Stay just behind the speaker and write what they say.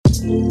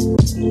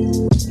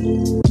All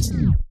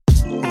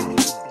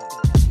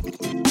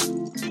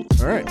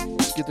right,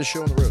 let's get this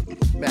show on the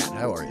road. Matt,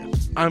 how are you?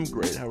 I'm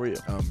great. How are you?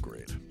 I'm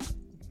great.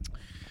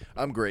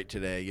 I'm great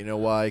today. You know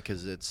why?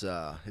 Because it's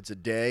a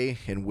day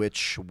in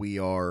which we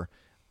are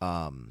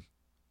live.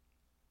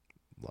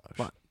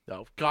 What?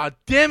 Oh, God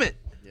damn it!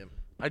 Yep.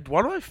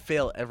 Why do I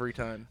fail every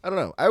time? I don't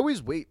know. I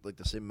always wait like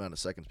the same amount of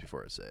seconds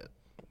before I say it.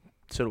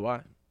 So do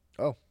I.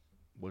 Oh,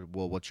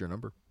 well, what's your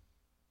number?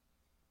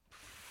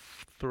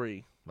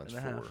 3 Mine's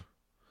and a 4. half.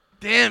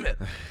 Damn it!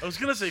 I was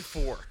gonna say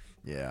 4.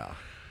 Yeah.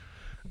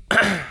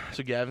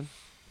 So Gavin.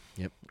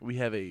 Yep. We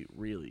have a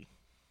really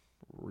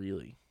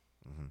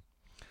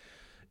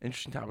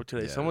interesting topic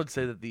today. Yeah. Some would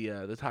say that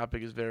the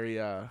topic is very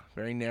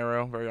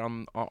narrow, very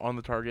on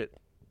the target.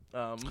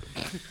 Wow.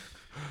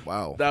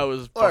 That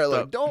was all right.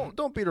 fucked Like, up.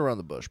 don't beat around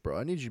the bush, bro.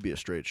 I need you to be a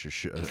straight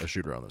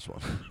shooter on this one.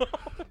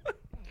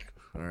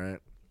 All right.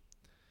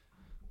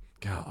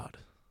 God.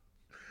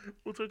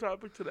 What's our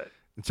topic today?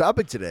 The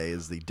topic today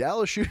is the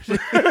Dallas shootings.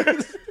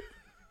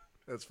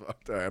 That's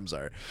fucked. All right, I'm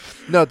sorry.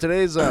 No,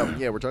 today's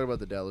we're talking about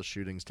the Dallas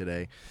shootings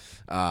today.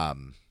 Yeah,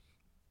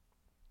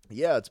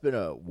 it's been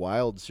a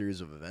wild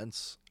series of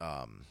events.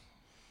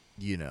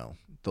 The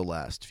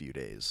last few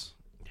days,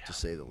 to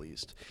say the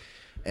least.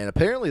 And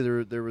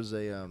apparently there was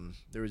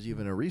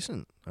even a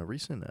recent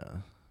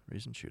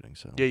shooting.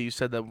 So Yeah, you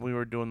said that when we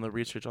were doing the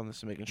research on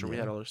this and making sure we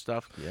had all our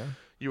stuff. Yeah.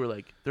 You were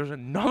like, "There's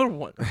another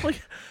one." I'm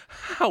like,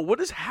 how? What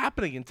is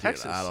happening in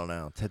Texas? Dude, I don't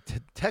know.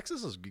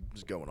 Texas is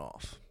going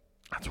off.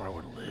 That's where I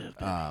want to live.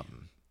 Baby.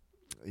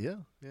 Yeah.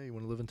 You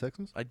want to live in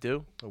Texas? I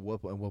do.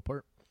 What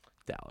part?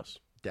 Dallas.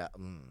 You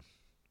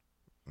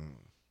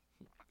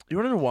want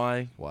to know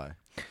why? Why?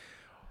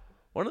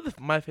 One of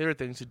my favorite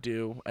things to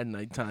do at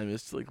nighttime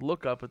is to like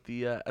look up at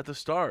the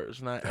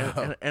stars, and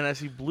I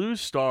see blue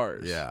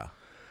stars. Yeah.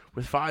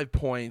 With 5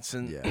 points,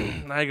 and, Yeah.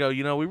 and I go,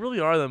 we really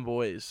are them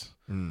boys.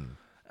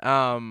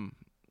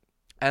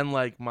 And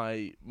like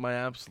my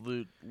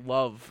absolute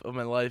love of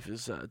my life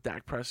is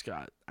Dak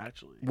Prescott,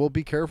 actually. Well,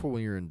 be careful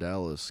when you're in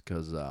Dallas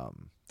because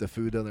the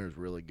food down there is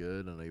really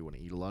good. I know you want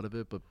to eat a lot of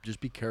it, but just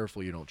be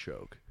careful you don't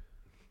choke.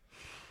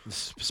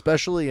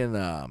 Especially in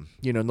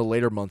in the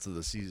later months of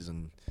the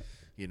season,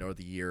 or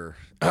the year.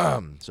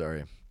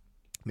 Sorry,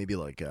 maybe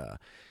like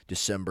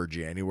December,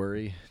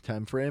 January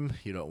time frame.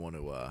 You don't want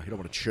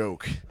to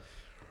choke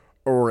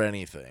or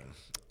anything.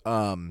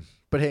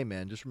 But hey,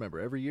 man, just remember,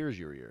 every year is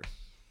your year.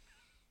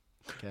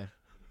 Okay,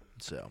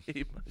 so I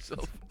hate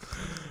myself.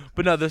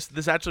 But no,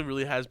 this actually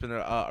really has been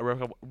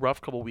a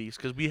rough couple weeks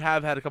because we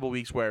have had a couple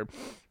weeks where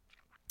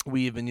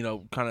we've been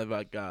kind of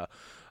like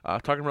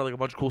talking about like a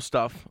bunch of cool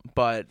stuff.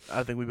 But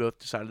I think we both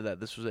decided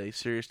that this was a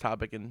serious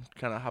topic and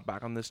kind of hop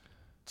back on this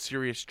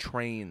serious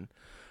train.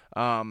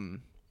 But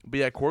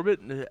yeah,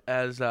 Corbett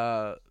has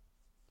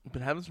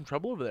been having some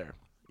trouble over there.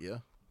 yeah.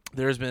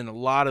 There's been a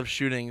lot of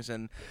shootings,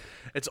 and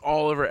it's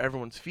all over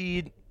everyone's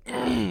feed.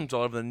 It's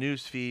all over the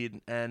news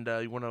feed, and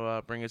you want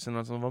to bring us in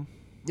on some of them?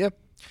 Yep.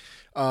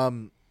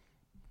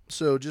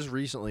 So just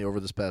recently,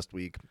 over this past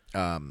week,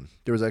 there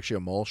was actually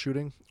a mall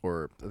shooting,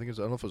 or I don't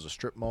know if it was a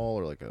strip mall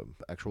or like a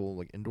actual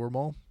like indoor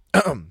mall,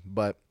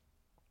 but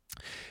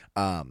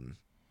it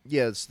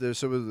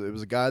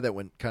was a guy that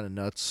went kind of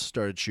nuts,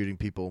 started shooting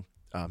people.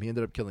 He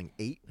ended up killing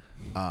 8,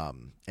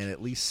 and at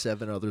least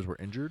 7 others were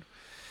injured.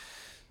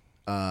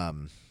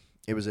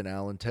 It was in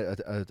Allen,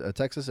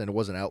 Texas, and it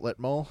was an outlet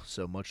mall.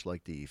 So much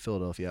like the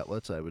Philadelphia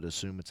outlets, I would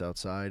assume it's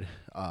outside.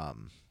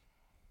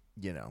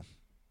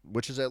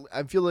 Which is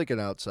I feel like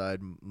an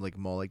outside like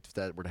mall, like if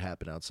that were to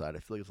happen outside, I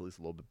feel like it's at least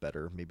a little bit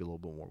better, maybe a little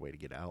bit more way to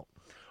get out.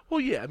 Well,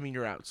 yeah, I mean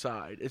you're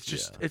outside. It's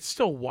just it's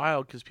still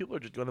wild because people are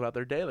just going about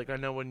their day. Like I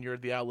know when you're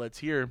at the outlets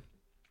here,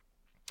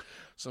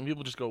 some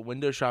people just go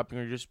window shopping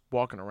or just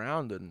walking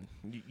around, and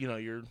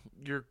you're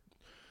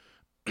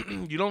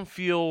you don't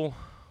feel.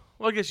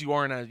 Well, I guess you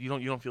aren't as you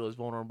don't feel as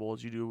vulnerable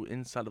as you do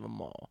inside of a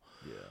mall.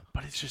 Yeah.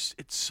 But it's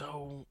just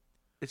so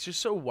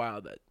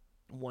wild that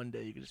one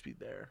day you could just be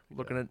there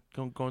looking at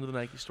going to the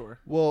Nike store.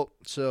 Well,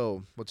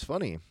 so what's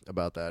funny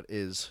about that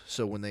is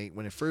when they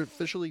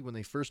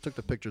first took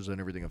the pictures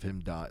and everything of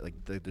him die,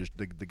 like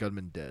the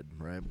gunman dead,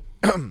 right?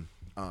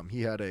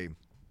 He had a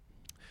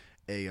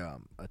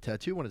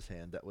tattoo on his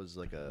hand that was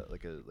like a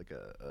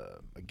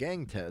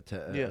gang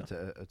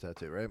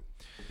tattoo, right?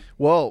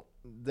 Well,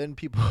 then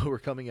people were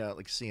coming out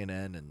like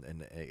CNN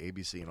and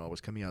ABC and all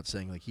was coming out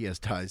saying like he has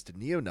ties to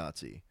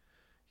neo-Nazi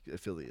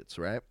affiliates,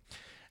 right?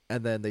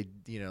 And then they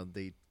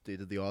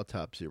did the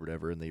autopsy or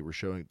whatever, and they were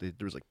showing there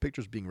was like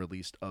pictures being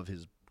released of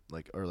his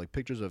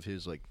pictures of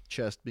his like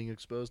chest being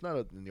exposed,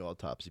 not in the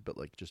autopsy, but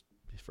like just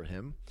for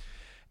him,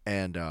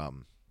 and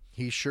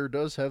he sure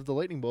does have the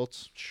lightning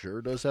bolts.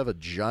 Sure does have a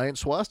giant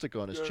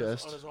swastika on his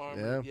chest. On his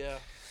arm. Yeah.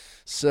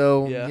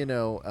 So I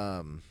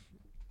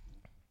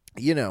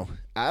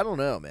don't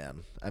know,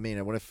 man. I mean,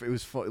 it was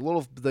a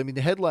little. I mean,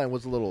 the headline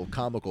was a little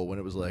comical when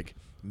it was like,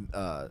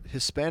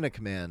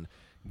 Hispanic man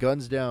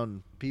guns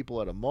down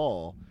people at a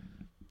mall.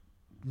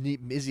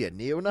 Is he a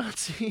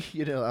neo-Nazi?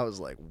 I was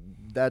like,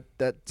 that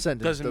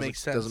sentence doesn't make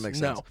sense. Doesn't make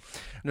sense.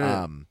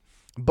 No.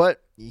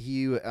 But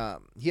he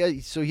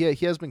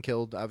has been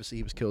killed. Obviously,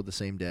 he was killed the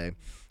same day.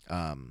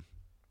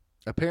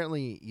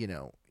 Apparently,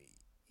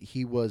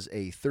 he was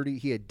a 30.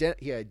 He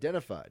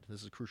identified.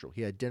 This is crucial.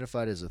 He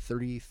identified as a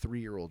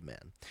 33-year-old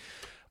man.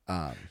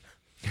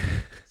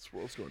 This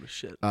world's going to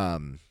shit.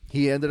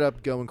 He ended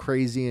up going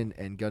crazy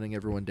and gunning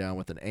everyone down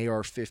with an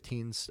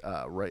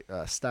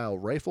AR-15 style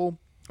rifle,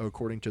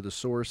 according to the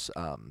source.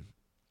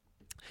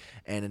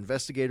 And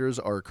investigators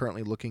are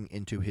currently looking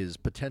into his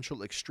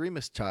potential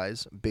extremist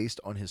ties based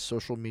on his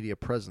social media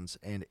presence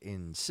and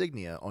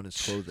insignia on his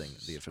clothing,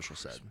 the official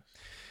said.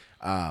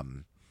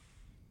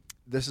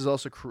 This is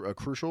also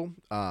crucial.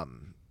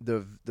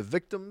 The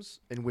victims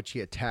in which he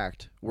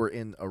attacked were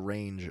in a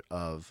range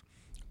of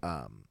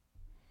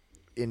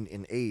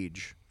in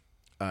age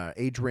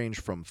range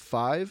from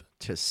 5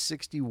 to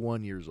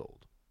 61 years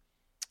old.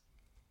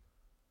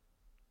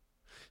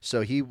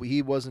 So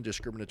he wasn't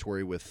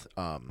discriminatory with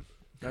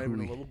not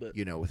even a little bit.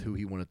 With who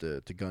he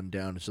wanted to gun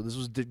down. So this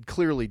was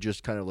clearly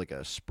just kind of like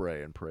a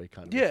spray and pray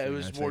kind of thing, it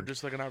was more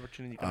just like an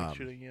opportunity kind of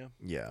shooting,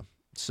 Yeah.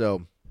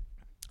 So,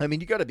 I mean,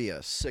 you got to be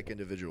a sick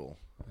individual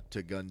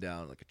to gun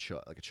down like a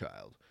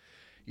child.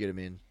 You know what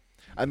I mean?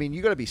 I mean,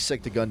 you got to be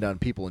sick to gun down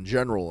people in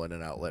general in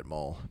an outlet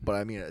mall. But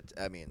I mean,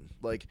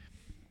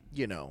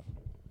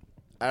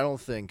 I don't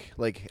think,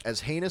 like, as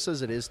heinous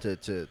as it is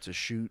to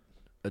shoot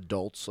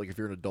adults, like if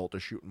you're an adult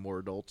to shooting more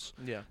adults,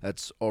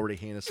 that's already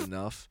heinous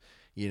enough.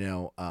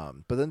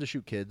 But then to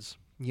shoot kids,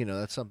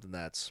 that's something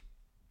that's,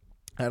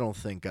 I don't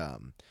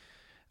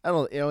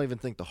even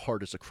think the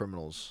hardest of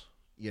criminals,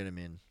 you know what I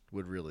mean,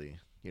 would really,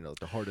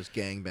 the hardest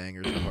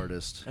gangbangers, the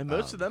hardest. And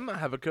most of them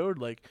have a code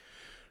like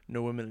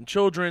no women and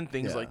children,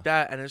 things like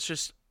that. And it's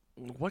just,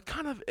 what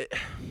kind of,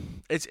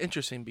 it's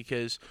interesting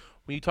because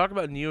when you talk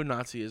about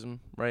neo-Nazism,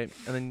 right,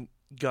 and then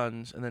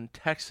guns, and then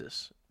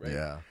Texas, right?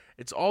 Yeah.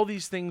 It's all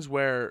these things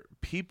where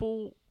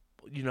people,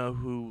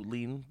 who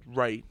lean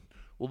right,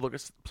 we'll look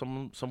at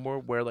somewhere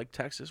where like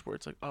Texas, where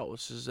it's like, oh,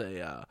 this is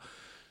a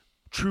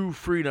true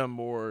freedom,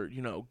 or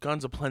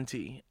guns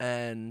aplenty,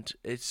 and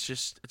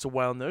it's a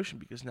wild notion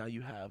because now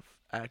you have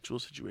actual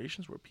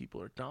situations where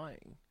people are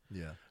dying,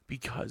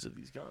 because of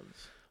these guns.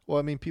 Well,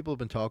 I mean, people have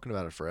been talking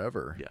about it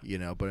forever,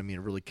 yeah. But I mean,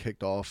 it really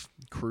kicked off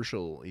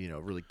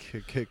really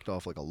kicked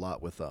off like a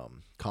lot with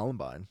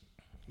Columbine.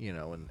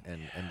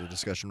 And the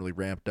discussion really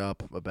ramped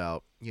up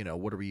about,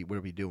 what are we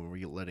doing?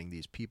 We're letting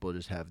these people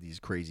just have these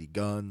crazy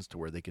guns to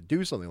where they could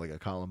do something like a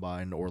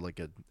Columbine or like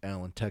a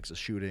Allen, Texas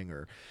shooting,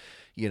 or,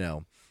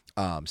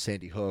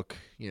 Sandy Hook,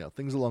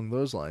 things along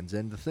those lines.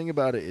 And the thing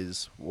about it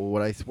is,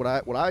 what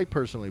I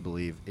personally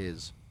believe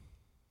is,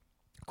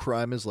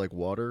 crime is like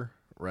water,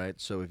 right?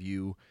 So if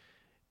you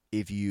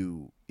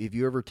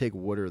ever take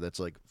water that's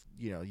like,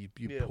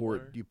 you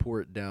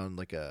pour it down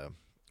like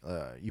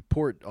you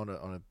pour it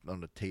on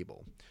a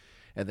table,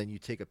 and then you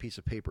take a piece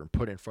of paper and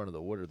put it in front of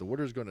the water. The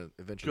water is going to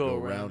eventually go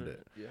around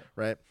it,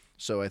 right?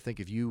 So I think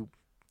if you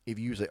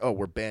say, oh,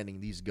 we're banning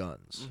these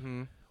guns,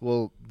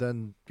 well,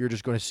 then you're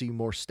just going to see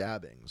more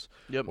stabbings,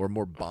 or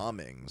more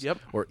bombings,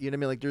 or you know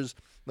what I mean.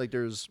 Like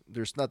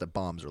there's not that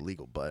bombs are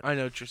legal, but I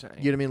know what you're saying.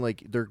 You know what I mean?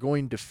 Like they're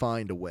going to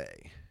find a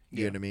way.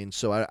 You know what I mean?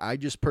 So I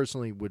just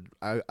personally would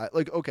I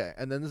like, okay.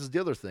 And then this is the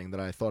other thing that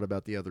I thought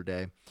about the other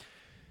day.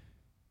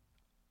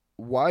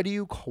 Why do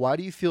you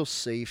feel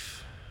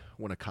safe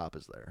when a cop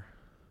is there?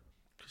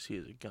 Because he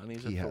has a gun.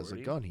 He has a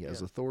gun. He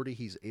has authority.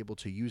 He's able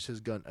to use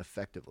his gun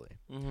effectively.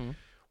 Mm-hmm.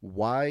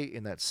 Why,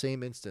 in that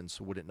same instance,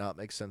 would it not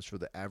make sense for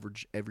the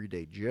average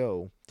everyday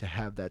Joe to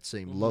have that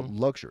same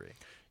luxury?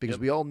 Because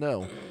we all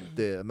know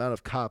the amount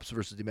of cops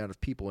versus the amount of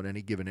people in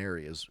any given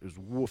area is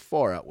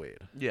far outweighed.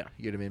 Yeah.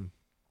 You know what I mean?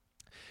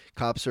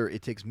 Cops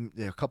it takes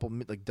a couple,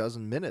 like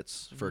dozen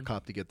minutes for a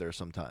cop to get there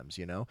sometimes,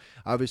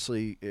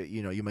 Obviously,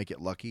 you might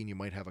get lucky and you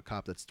might have a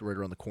cop that's right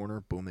around the corner.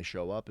 Boom, they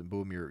show up and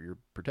boom, you're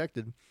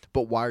protected.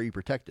 But why are you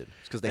protected?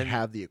 It's because they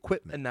have the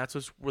equipment. And that's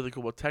what's really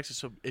cool about Texas.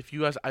 So if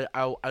you guys,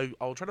 I'll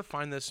try to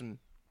find this and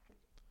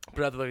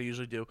put it out there like I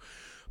usually do.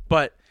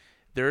 But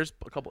there's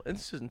a couple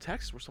instances in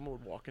Texas where someone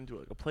would walk into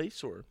like a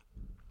place or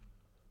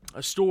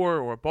a store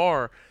or a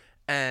bar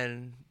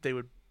and they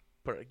would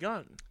put a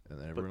gun. And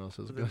then everyone else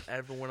has a gun.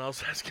 Everyone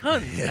else has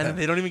guns. And then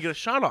they don't even get a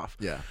shot off.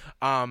 Yeah.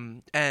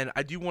 And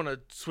I do want to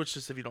switch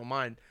this if you don't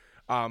mind.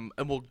 And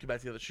we'll get back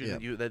to the other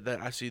shooting that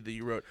I see that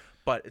you wrote.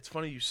 But it's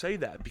funny you say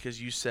that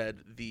because you said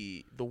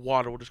the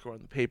water will just go on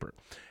the paper.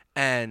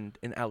 And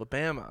in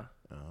Alabama,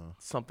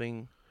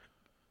 something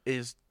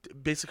is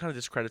basically kind of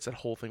discredits that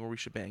whole thing where we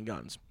should ban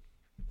guns.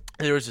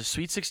 There was a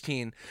Sweet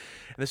 16, and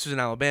this was in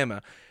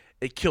Alabama.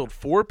 It killed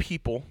 4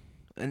 people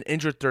and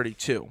injured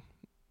 32.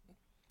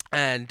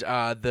 And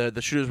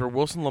the shooters were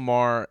Wilson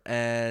Lamar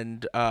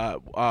and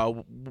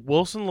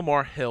Wilson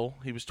Lamar Hill.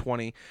 He was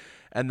 20,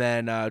 and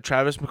then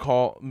Travis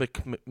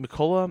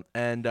McCullough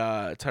and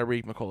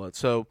Tyreek McCullough.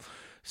 So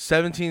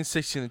 17,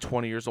 16, and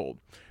 20 years old.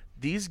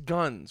 These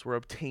guns were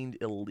obtained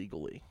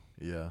illegally.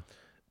 Yeah,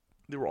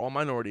 they were all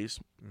minorities.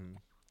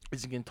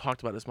 Isn't getting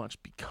talked about as much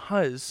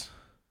because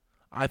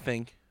I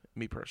think,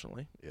 me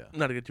personally,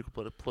 not to get too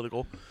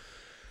political,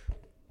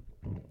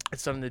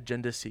 it's not an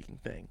agenda-seeking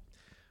thing.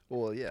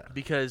 Well, yeah.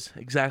 Because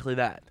exactly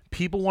that.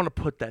 People want to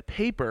put that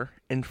paper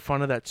in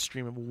front of that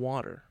stream of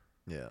water.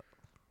 Yeah.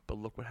 But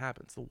look what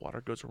happens. The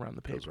water goes around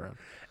the paper. Goes around.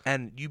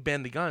 And you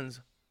ban the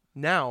guns.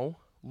 Now,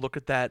 look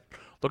at that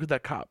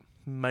cop.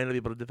 Might not be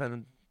able to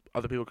defend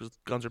other people because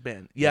guns are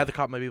banned. Yeah, the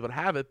cop might be able to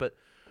have it, but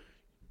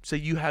say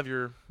you have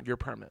your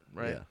permit,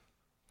 right? Yeah.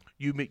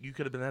 You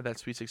could have been at that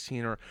Sweet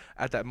 16 or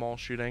at that mall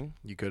shooting.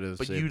 You could have,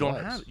 but saved you don't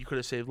lives. have it. You could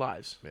have saved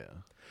lives. Yeah.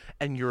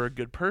 And you're a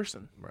good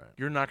person. Right.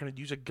 You're not going to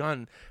use a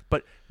gun.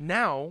 But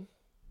now,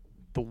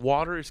 the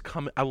water is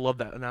coming. I love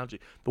that analogy.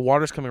 The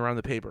water is coming around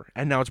the paper,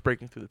 and now it's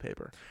breaking through the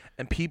paper.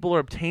 And people are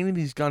obtaining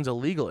these guns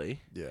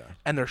illegally. Yeah.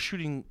 And they're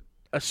shooting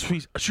up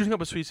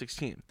a Sweet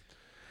 16.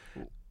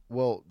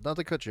 Well, not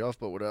to cut you off,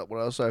 but what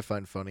also I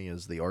find funny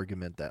is the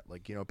argument that,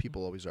 like, you know,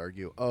 people always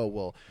argue, oh,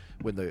 well,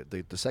 when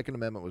the Second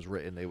Amendment was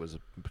written, it was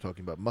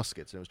talking about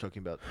muskets, and it was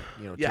talking about,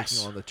 you know,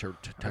 taking on the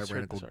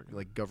tyrannical,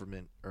 like,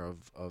 government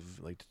of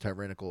like the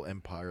tyrannical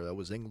empire that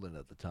was England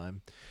at the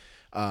time.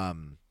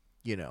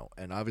 You know,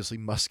 and obviously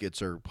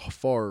muskets are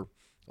far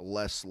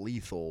less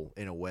lethal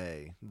in a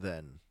way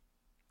than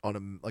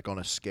on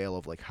a scale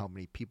of like how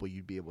many people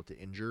you'd be able to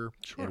injure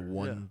in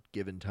one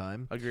given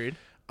time. Agreed.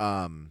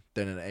 Than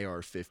an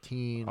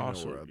AR-15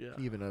 or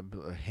even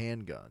a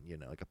handgun, you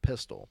know, like a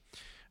pistol.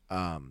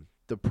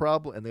 The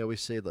problem, and they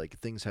always say like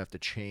things have to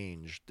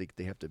change.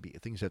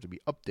 Things have to be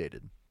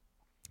updated.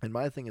 And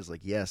my thing is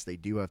like, yes, they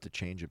do have to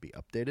change and be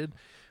updated,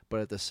 but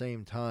at the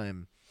same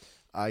time,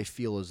 I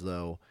feel as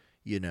though,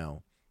 you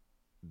know,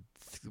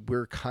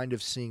 we're kind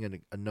of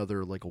seeing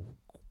another like a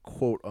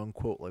quote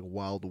unquote like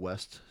Wild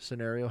West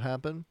scenario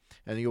happen.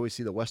 And you always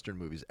see the Western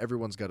movies.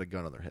 Everyone's got a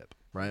gun on their hip,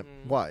 right?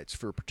 Why? It's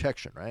for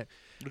protection, right?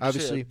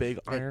 Obviously, a big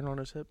iron on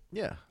his hip.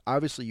 Yeah.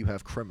 Obviously, you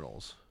have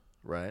criminals,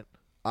 right?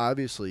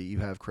 Obviously, you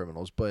have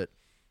criminals, but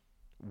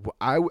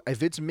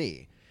if it's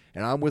me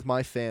and I'm with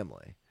my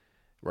family,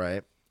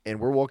 right? And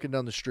we're walking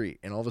down the street,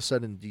 and all of a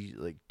sudden,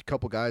 like a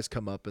couple guys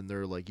come up and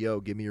they're like,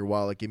 "Yo, give me your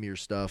wallet, give me your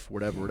stuff,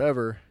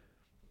 whatever."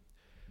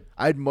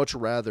 I'd much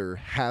rather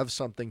have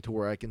something to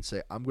where I can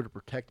say I'm going to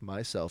protect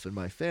myself and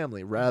my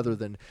family rather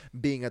than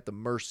being at the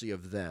mercy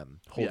of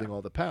them holding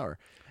all the power.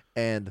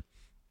 And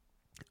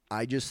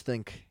I just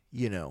think,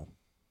 you know,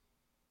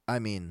 I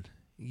mean,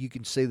 you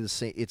can say the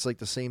same. It's like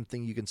the same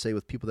thing you can say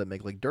with people that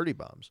make like dirty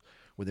bombs,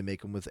 where they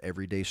make them with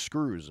everyday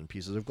screws and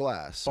pieces of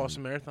glass,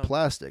 Boston Marathon,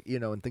 plastic, you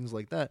know, and things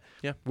like that.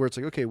 Yeah, where it's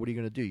like, okay, what are you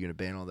going to do? You're going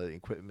to ban all the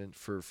equipment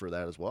for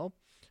that as well?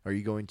 Are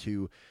you going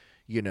to,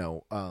 you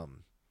know,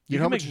 you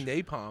know how much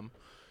napalm?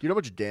 Do you know how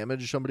much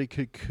damage somebody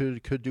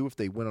could do if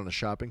they went on a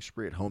shopping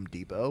spree at Home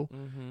Depot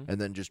and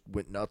then just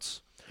went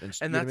nuts?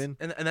 And that's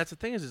and that's the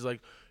thing is like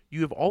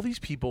you have all these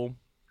people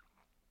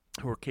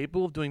who are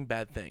capable of doing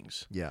bad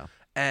things. Yeah.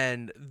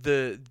 And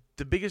the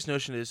biggest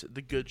notion is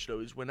the good should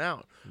always win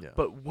out. Yeah.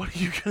 But what are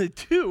you gonna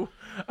do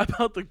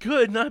about the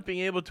good not being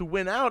able to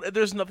win out? And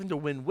there's nothing to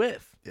win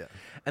with. Yeah.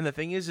 And the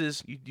thing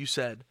is you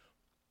said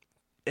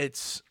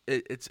it's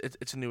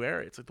a new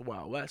area. It's like the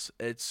Wild West.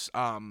 It's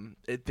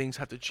things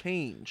have to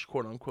change,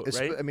 quote unquote,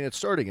 right? I mean, it's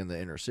starting in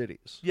the inner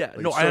cities. Yeah,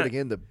 like it's starting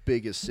in the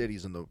biggest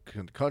cities in the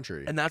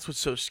country. And that's what's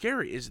so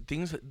scary is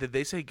things that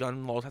they say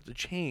gun laws have to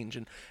change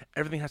and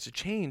everything has to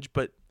change.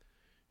 But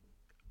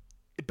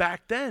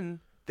back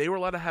then, they were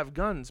allowed to have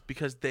guns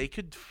because they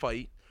could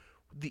fight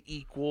the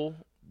equal.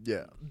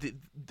 Yeah. The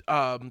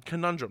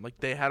conundrum. Like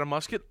they had a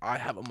musket, I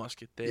have a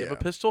musket. They have a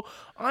pistol,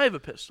 I have a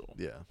pistol.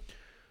 Yeah.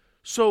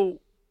 So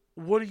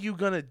what are you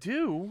going to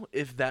do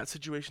if that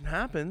situation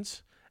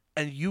happens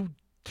and you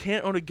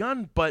can't own a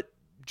gun, but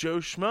Joe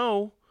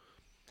Schmo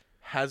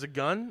has a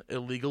gun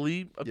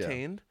illegally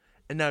obtained,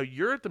 and now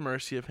you're at the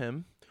mercy of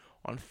him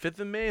on 5th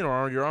and Main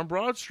or you're on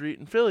Broad Street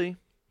in Philly.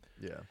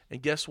 Yeah.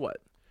 And guess what?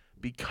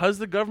 Because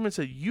the government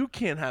said you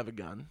can't have a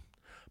gun,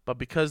 but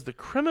because the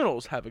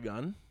criminals have a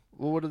gun.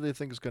 Well, what do they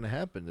think is going to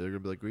happen? They're going to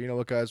be like, well, you know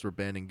what, guys, we're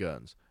banning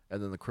guns.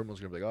 And then the criminals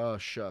are going to be like, oh,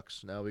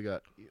 shucks, now we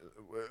got...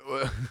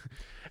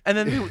 And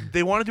then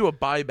they want to do a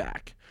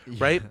buyback,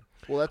 right?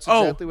 Well, that's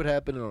exactly what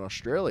happened in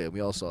Australia.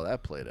 We all saw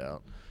that played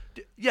out.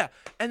 Yeah,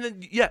 and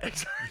then,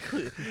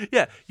 exactly.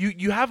 Yeah,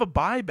 you have a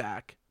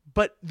buyback,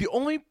 but the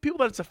only people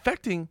that it's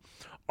affecting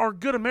are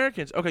good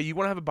Americans. Okay, you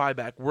want to have a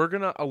buyback. We're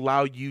going to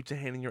allow you to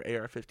hand in your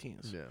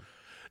AR-15s. Yeah.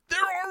 They're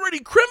already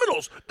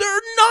criminals.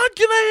 They're not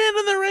going to hand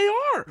in their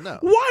AR. No.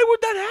 Why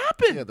would that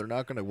happen? Yeah, they're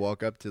not going to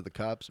walk up to the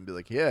cops and be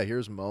like, yeah,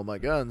 here's all my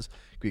guns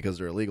because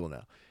they're illegal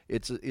now.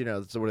 It's, you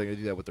know, so what are they going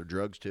to do that with their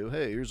drugs too?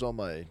 Hey, here's all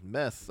my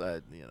meth.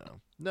 You know,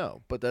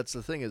 no. But that's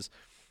the thing is,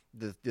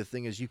 the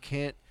thing is you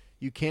can't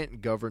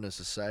govern a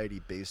society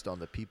based on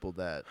the people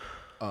that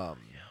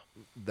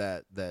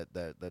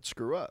that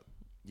screw up.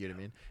 You know what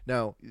I mean?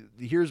 Now,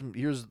 here's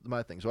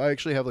my thing. So I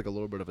actually have like a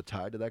little bit of a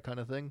tie to that kind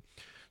of thing.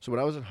 So when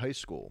I was in high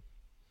school,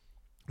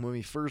 when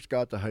we first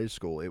got to high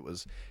school, it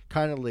was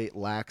kind of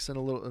lax in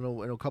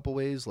a couple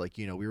ways. Like,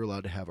 you know, we were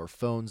allowed to have our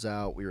phones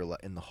out. We were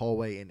in the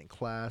hallway and in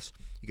class.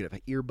 You could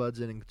have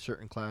earbuds in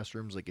certain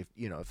classrooms. Like if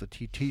the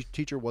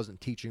teacher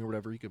wasn't teaching or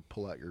whatever, you could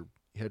pull out your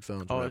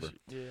headphones. Whatever.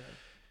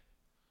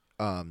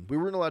 we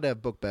weren't allowed to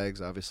have book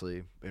bags,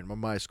 obviously, in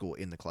my school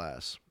in the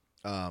class.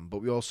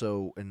 But we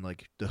also, in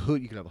like the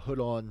hood, you can have a hood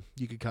on.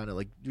 You could kind of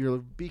like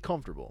be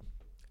comfortable.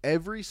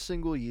 Every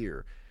single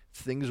year,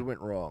 things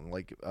went wrong.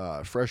 Like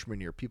freshman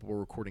year, people were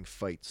recording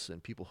fights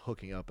and people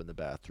hooking up in the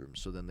bathroom.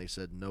 So then they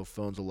said no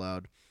phones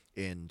allowed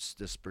in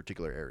this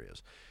particular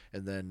areas.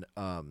 And then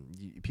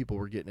people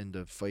were getting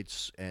into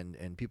fights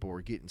and people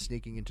were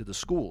sneaking into the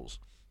school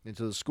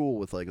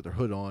with like their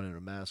hood on and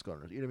a mask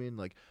on. You know what I mean?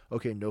 Like,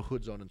 okay, no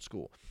hoods on in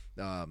school.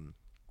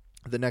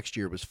 The next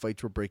year was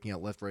fights were breaking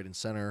out left, right, and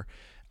center,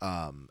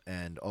 and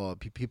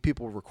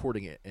people were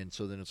recording it. And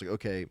so then it's like,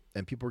 okay,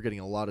 and people were getting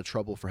a lot of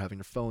trouble for having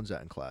their phones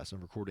out in class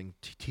and recording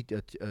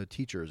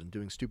teachers and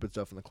doing stupid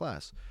stuff in the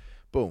class.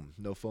 Boom,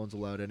 no phones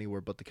allowed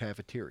anywhere but the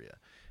cafeteria.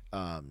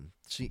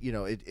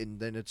 So, and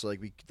then it's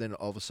like then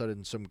all of a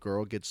sudden some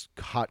girl gets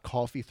hot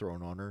coffee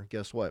thrown on her.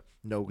 Guess what?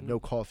 No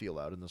coffee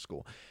allowed in the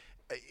school.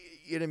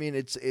 You know what I mean?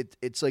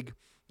 It's like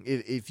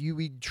if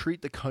we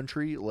treat the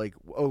country like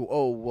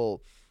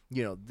well,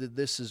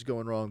 this is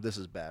going wrong. This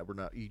is bad. We're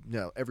not.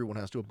 Everyone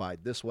has to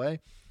abide this way.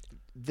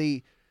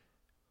 We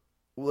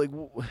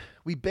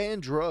ban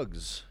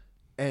drugs,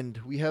 and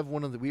we have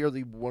one of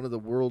the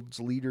world's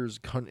leaders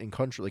in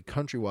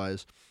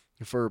countrywise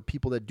for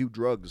people that do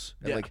drugs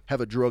and like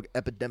have a drug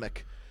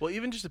epidemic. Well,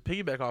 even just to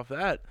piggyback off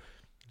that,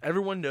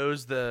 everyone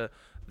knows for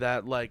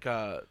like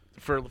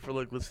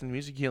listening to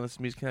music, you can't listen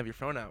to music, you can have your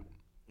phone out.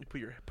 You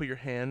put your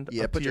hand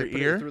up to your ear.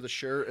 Put it through the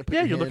shirt.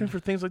 And you're looking for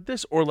things like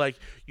this, or like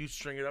you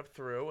string it up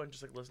through and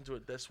just like listen to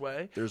it this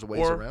way. There's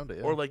ways around it.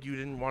 Yeah. Or like you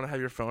didn't want to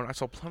have your phone. I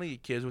saw plenty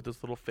of kids with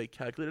this little fake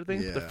calculator thing,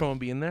 with their phone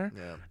being there.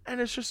 Yeah.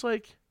 And it's just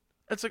like,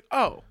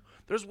 oh,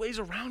 there's ways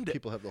around it.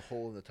 People have the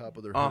hole in the top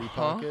of their hoodie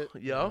pocket.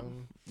 Yep.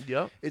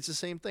 Yep. It's the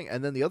same thing.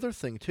 And then the other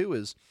thing too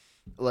is,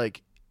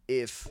 like,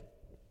 it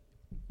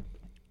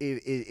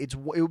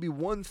would be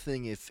one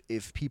thing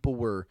if people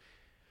were.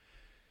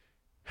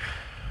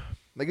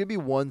 Like, it'd be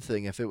one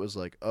thing if it was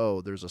like,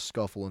 oh, there's a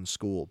scuffle in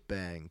school,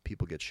 bang,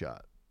 people get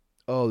shot.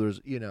 Oh, there's,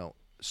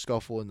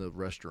 scuffle in the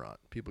restaurant,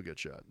 people get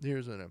shot.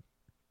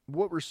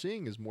 What we're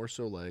seeing is more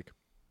so like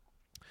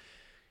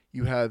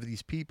you have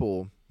these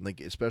people,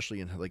 like especially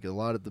in like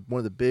one of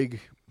the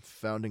big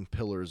founding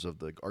pillars of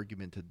the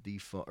argument to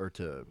defund or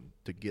to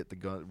get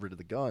rid of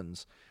the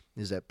guns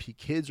is that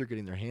kids are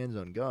getting their hands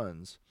on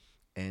guns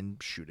and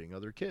shooting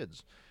other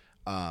kids.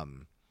 But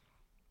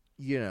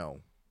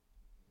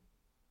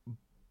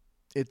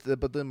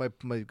then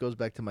my goes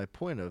back to my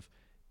point of,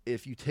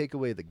 if you take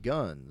away the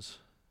guns,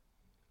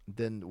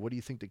 then what do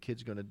you think the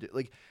kid's going to do?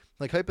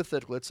 Like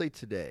hypothetically, let's say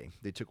today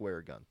they took away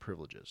our gun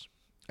privileges,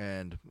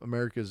 and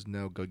America's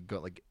now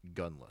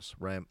gunless,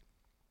 right?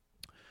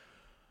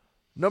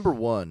 Number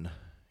one,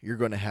 you're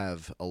going to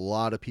have a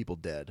lot of people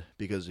dead,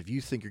 because if you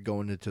think you're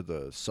going into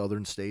the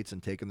southern states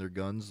and taking their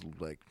guns,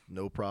 like,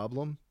 no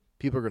problem,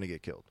 people are going to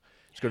get killed.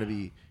 It's going to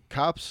be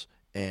cops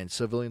and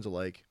civilians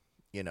alike.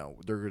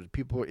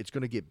 It's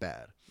going to get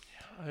bad.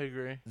 Yeah, I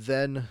agree.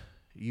 Then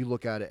you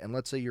look at it, and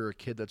let's say you're a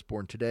kid that's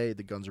born today.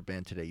 The guns are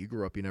banned today. You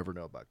grew up, you never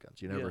know about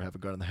guns. You never have a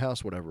gun in the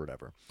house,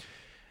 whatever.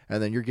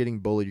 And then you're getting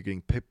bullied. You're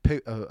getting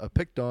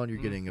picked on. You're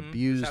getting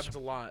abused. This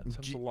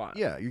happens a lot.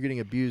 Yeah, you're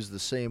getting abused the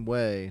same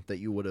way that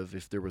you would have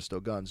if there was still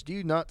guns. Do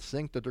you not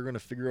think that they're going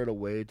to figure out a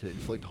way to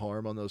inflict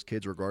harm on those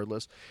kids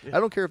regardless? Yeah. I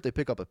don't care if they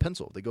pick up a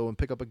pencil. They go and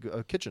pick up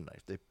a kitchen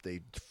knife.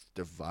 They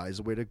devise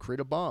a way to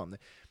create a bomb.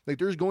 Like,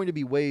 there's going to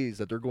be ways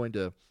that they're going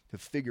to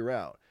figure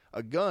out.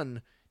 A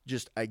gun,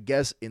 just, I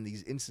guess, in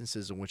these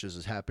instances in which this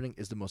is happening,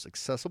 is the most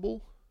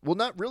accessible. Well,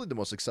 not really the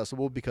most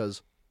accessible,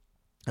 because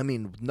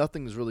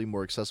nothing's really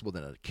more accessible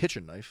than a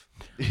kitchen knife.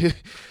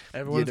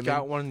 Everyone's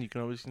got one. You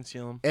can always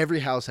conceal them.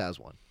 Every house has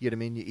one. You know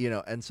what I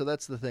mean? And so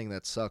that's the thing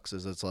that sucks,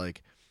 is it's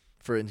like,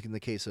 in the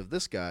case of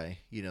this guy,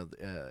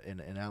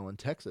 in Allen,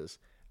 Texas,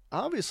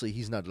 obviously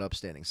he's not an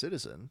upstanding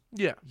citizen.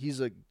 Yeah.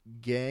 He's a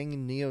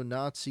gang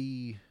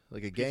neo-Nazi,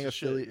 like a gang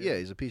affiliate. Yeah,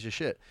 he's a piece of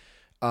shit.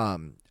 I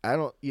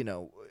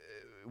don't,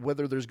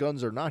 whether there's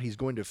guns or not, he's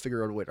going to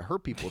figure out a way to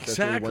hurt people if that's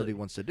really what he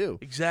wants to do.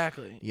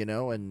 Exactly.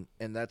 And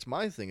that's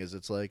my thing, is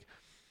it's like,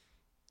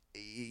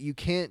 you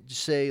can't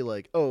say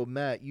like, oh,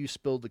 Matt, you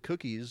spilled the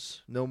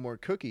cookies, no more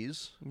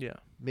cookies. Yeah.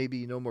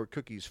 Maybe no more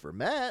cookies for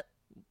Matt.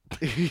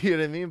 You know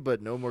what I mean?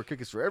 But no more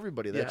cookies for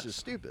everybody. That's just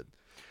stupid.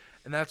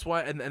 And that's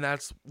why, and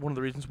that's one of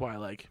the reasons why,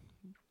 like,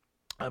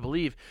 I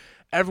believe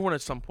everyone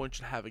at some point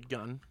should have a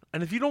gun.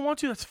 And if you don't want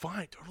to, that's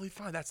fine. Totally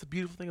fine. That's the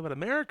beautiful thing about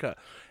America,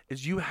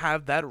 is you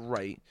have that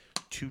right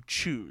to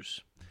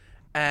choose.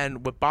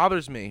 And what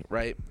bothers me,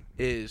 right,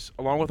 is,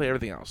 along with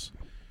everything else,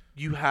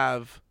 you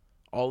have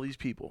all these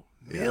people,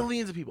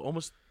 millions of people,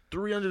 almost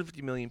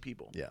 350 million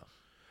people. Yeah.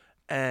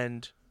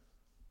 And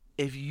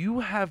if you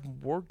have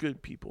more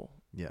good people,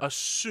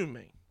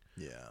 assuming,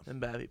 than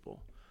bad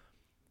people,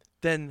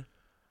 then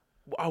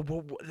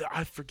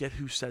I forget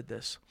who said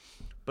this,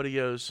 but he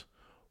goes,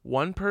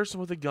 one person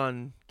with a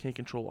gun can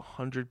control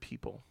 100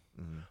 people,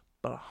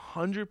 but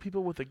 100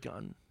 people with a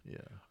gun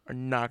are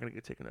not going to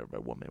get taken over by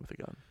one man with a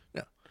gun.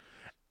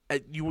 Yeah.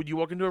 You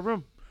walk into a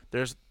room,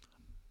 there's,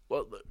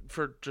 well,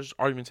 for just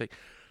argument's sake,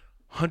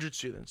 100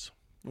 students.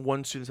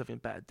 One student's having a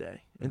bad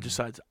day and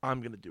decides,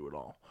 I'm going to do it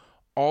all.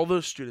 All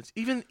those students,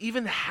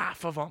 even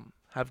half of them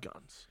have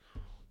guns.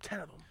 10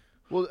 of them.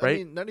 Well, right? I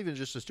mean, not even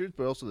just the students,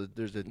 but also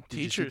there's the teachers. Did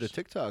you see the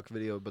TikTok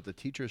video, but the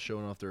teachers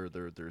showing off their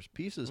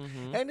pieces,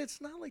 and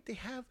it's not like they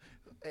have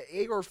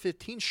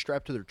AR-15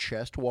 strapped to their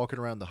chest walking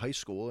around the high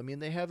school. I mean,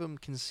 they have them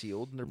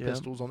concealed and their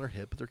pistols on their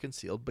hip, they're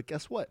concealed. But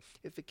guess what?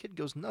 If a kid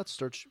goes nuts,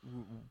 starts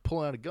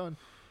pulling out a gun,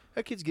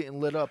 that kid's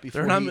getting lit up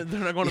before they're not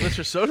going to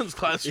Mr. Soden's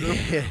classroom.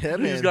 Yeah,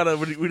 we just got a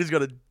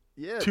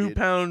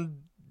 2-pound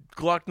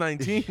Glock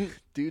 19.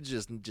 Dude's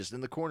just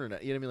in the corner now.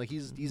 You know what I mean? Like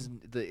he's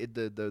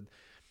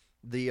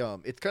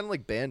it's kind of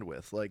like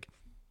bandwidth. Like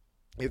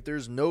if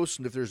there's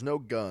no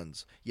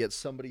guns, yet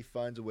somebody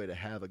finds a way to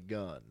have a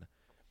gun,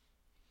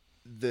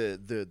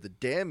 the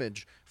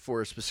damage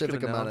for a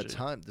specific amount of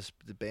time,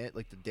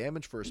 the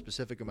damage for a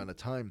specific amount of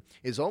time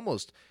is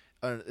almost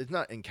it's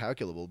not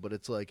incalculable, but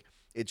it's like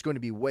it's going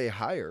to be way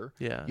higher.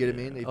 Yeah, you know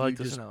what I mean? I like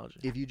this analogy.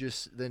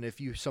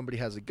 If somebody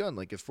has a gun,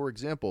 like if for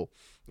example,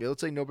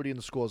 let's say nobody in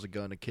the school has a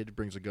gun, a kid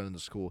brings a gun in the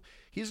school,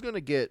 he's going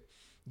to get,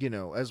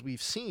 as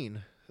we've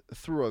seen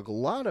through a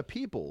lot of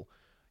people,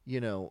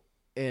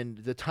 and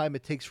the time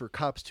it takes for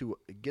cops to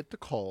get the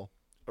call,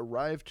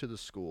 arrive to the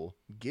school,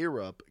 gear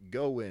up,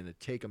 go in, and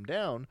take them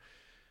down,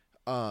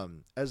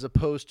 as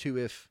opposed to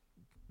if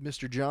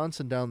Mr.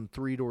 Johnson down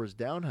 3 doors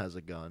down has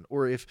a gun,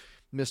 or if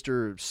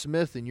Mr.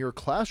 Smith in your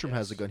classroom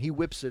has a gun, he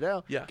whips it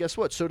out. Yeah. Guess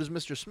what? So does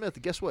Mr.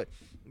 Smith. Guess what?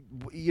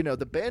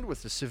 The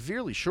bandwidth is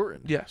severely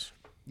shortened. Yes.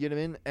 You know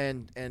what I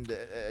mean? And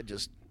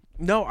just...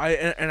 No,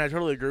 I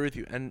totally agree with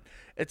you. And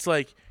it's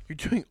like you're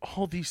doing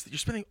you're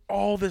spending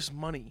all this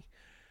money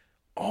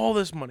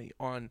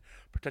on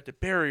protective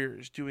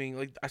barriers, doing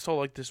like I saw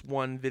like this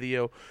one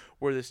video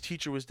where this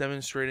teacher was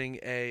demonstrating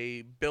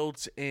the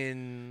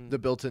built-in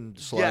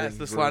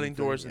sliding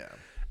doors. Yeah.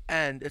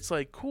 And it's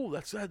like, cool,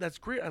 that's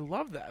great. I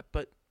love that.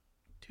 But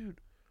dude,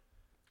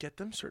 get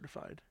them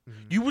certified.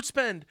 Mm-hmm. You would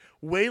spend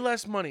way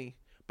less money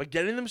by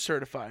getting them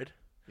certified.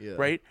 Yeah.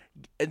 Right,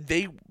 and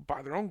they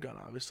buy their own gun,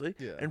 obviously,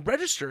 and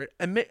register it,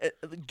 and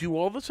do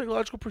all the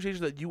psychological procedures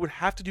that you would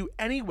have to do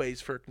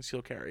anyways for a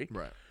concealed carry.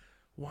 Right?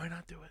 Why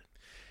not do it?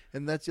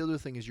 And that's the other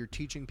thing is you're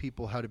teaching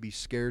people how to be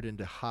scared and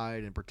to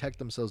hide and protect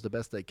themselves the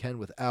best they can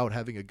without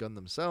having a gun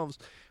themselves.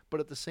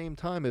 But at the same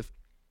time, if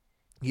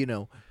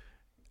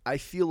I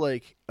feel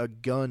like a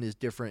gun is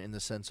different in the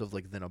sense of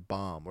like than a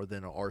bomb or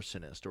than an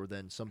arsonist or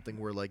than something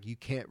where like you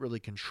can't really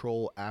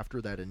control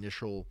after that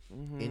initial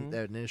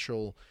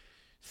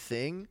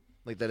thing,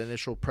 like that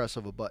initial press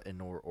of a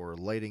button or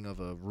lighting of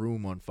a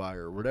room on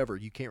fire or whatever.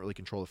 You can't really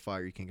control the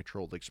fire. You can't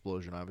control the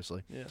explosion,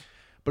 obviously. Yeah.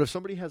 But if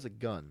somebody has a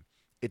gun,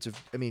 you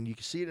can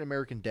see it in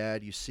American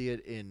Dad. You see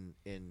it in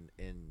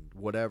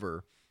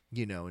whatever,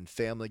 in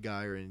Family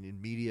Guy or in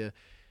media.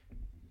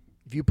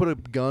 If you put a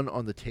gun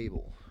on the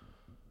table,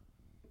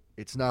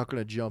 it's not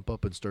going to jump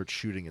up and start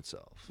shooting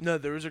itself. No,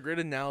 there was a great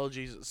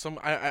analogy.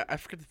 I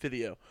forget the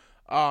video.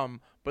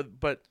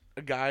 But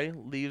a guy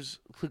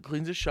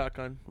cleans his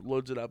shotgun,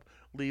 loads it up,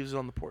 leaves it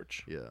on the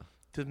porch. Yeah.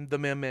 The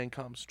mailman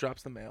comes,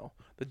 drops the mail.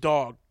 The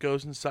dog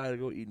goes inside to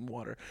go eat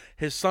water.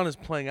 His son is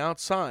playing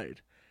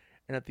outside,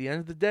 and at the end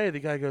of the day, the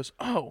guy goes,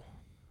 "Oh,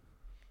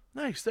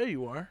 nice, there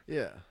you are."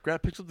 Yeah.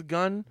 Picks up the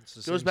gun,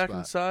 goes back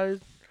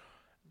inside.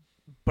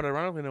 But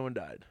ironically, no one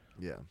died.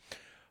 Yeah.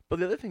 But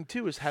the other thing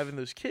too is having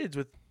those kids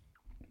with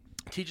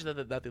teachers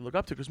that they look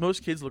up to, because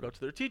most kids look up to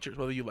their teachers,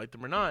 whether you like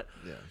them or not.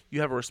 Yeah.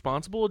 You have a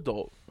responsible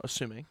adult,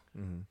 assuming,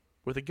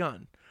 with a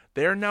gun.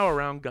 They are now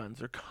around guns.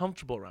 They're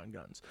comfortable around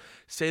guns.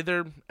 Say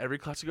every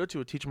class you go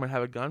to, a teacher might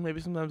have a gun.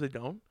 Maybe sometimes they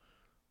don't.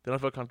 They don't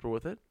feel comfortable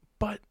with it.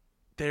 But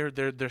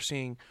they're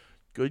seeing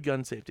good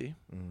gun safety,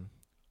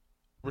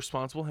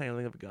 responsible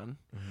handling of a gun.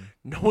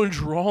 No one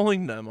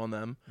drawing them on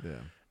them.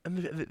 Yeah. And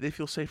they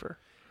feel safer.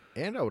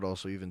 And I would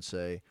also even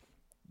say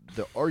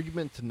the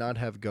argument to not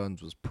have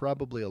guns was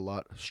probably a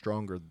lot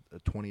stronger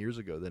 20 years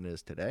ago than it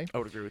is today. I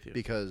would agree with you.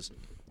 Because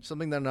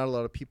something that not a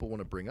lot of people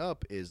want to bring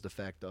up is the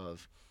fact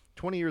of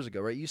 20 years ago,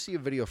 right? You see a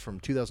video from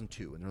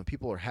 2002, and when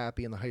people are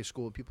happy in the high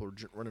school, people are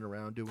running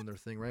around doing their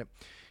thing, right?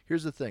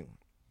 Here's the thing.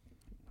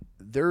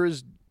 There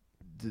is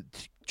the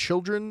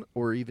children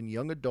or even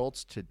young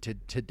adults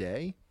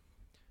today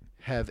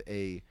have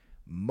a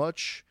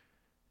much...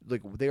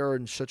 like they are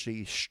in such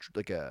a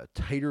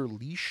tighter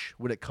leash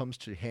when it comes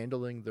to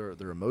handling their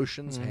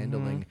emotions,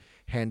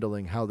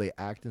 handling how they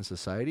act in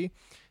society,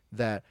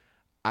 that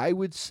I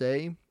would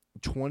say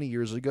 20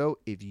 years ago,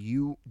 if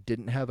you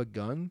didn't have a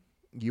gun,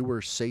 you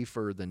were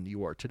safer than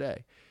you are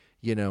today,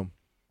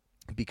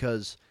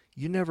 because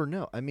you never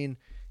know. I mean,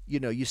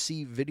 you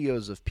see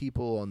videos of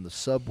people on the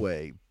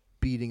subway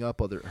beating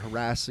up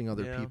harassing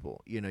other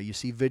people. You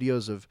see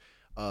videos of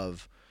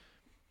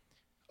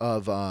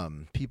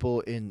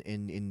people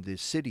in the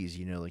cities,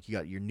 like you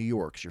got your New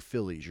Yorks, your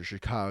Phillies, your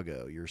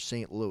Chicago, your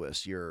St.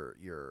 Louis,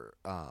 your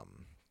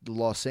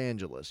Los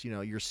Angeles,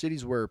 your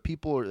cities where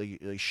people are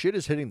like shit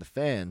is hitting the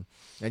fan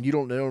and they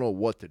don't know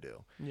what to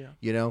do.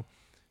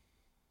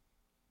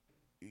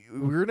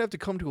 We're going to have to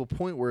come to a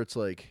point where it's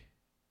like,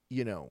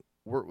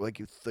 we're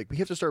like we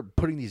have to start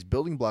putting these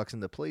building blocks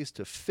into place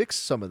to fix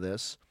some of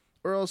this,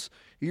 or else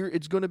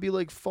it's going to be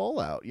like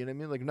Fallout. You know what I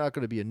mean? Like, not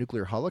going to be a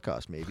nuclear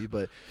holocaust, maybe,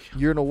 but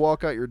you're going to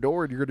walk out your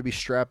door and you're going to be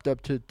strapped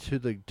up to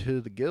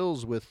the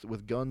gills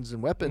with guns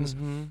and weapons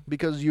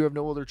because you have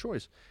no other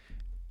choice.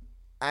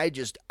 I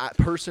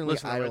personally,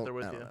 Listen, I don't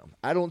know.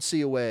 I don't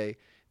see a way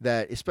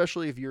that,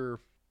 especially if you're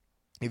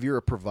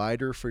a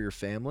provider for your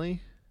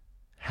family,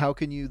 how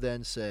can you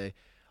then say,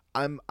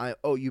 you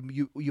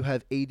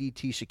have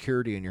ADT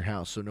security in your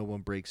house so no one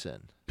breaks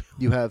in.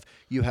 You have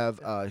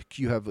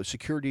a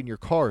security in your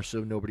car so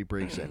nobody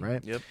breaks in,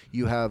 right? Yep.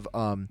 You have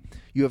a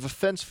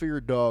fence for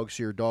your dog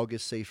so your dog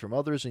is safe from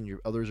others and your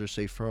others are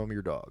safe from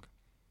your dog.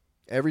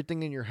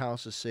 Everything in your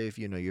house is safe.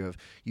 You know, you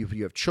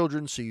have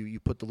children, so you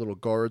put the little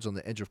guards on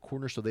the edge of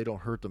corners so they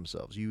don't hurt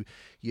themselves. You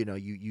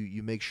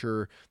make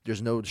sure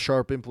there's no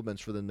sharp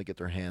implements for them to get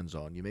their hands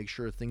on. You make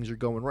sure things are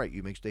going right.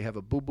 You make sure they have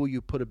a boo-boo, you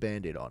put a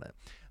Band-Aid on it.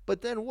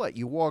 But then what?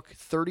 You walk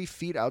 30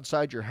 feet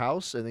outside your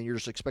house, and then you're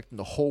just expecting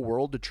the whole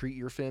world to treat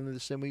your family the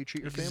same way you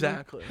treat your family?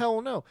 Exactly.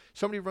 Hell no.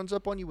 Somebody runs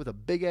up on you with a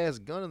big-ass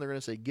gun, and they're going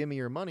to say, give me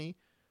your money.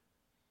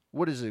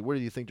 What is it? What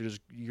do you think?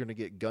 You're going to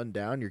get gunned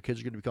down? Your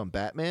kids are going to become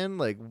Batman?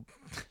 Like...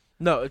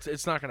 No,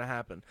 it's not going to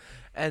happen.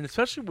 And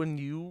especially when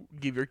you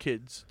give your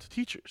kids to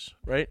teachers,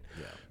 right?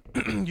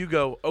 Yeah. You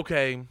go,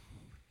 okay,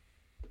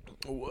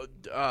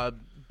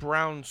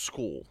 Brown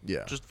school.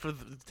 Yeah. Just for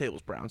the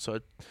table's brown. So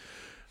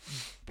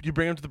you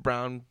bring them to the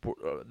Brown,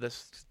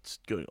 this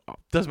going off.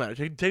 Doesn't matter.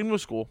 Take them to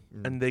school,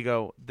 and they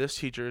go, this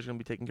teacher is going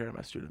to be taking care of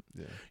my student.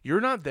 Yeah. You're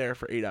not there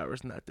for 8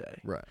 hours in that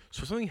day. Right.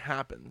 So if something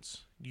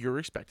happens, you're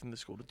expecting the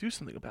school to do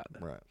something about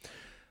that. Right.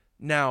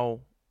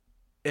 Now,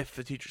 if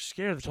the teacher's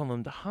scared, they're telling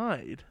them to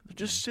hide. They're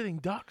just sitting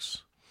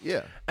ducks.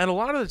 Yeah. And a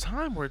lot of the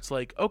time where it's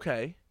like,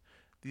 okay,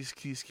 these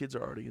kids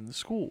are already in the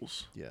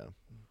schools. Yeah.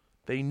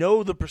 They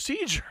know the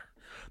procedure.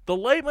 The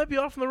light might be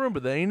off in the room,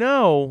 but they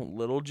know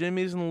little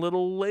Jimmys and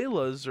little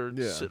Laylas are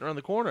sitting around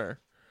the corner.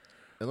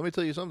 And let me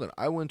tell you something.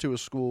 I went to a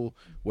school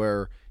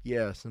where, we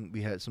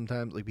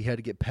had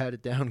to get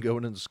patted down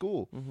going into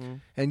school. Mm-hmm.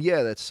 And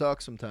that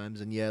sucks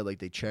sometimes. And like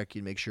they check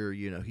you, make sure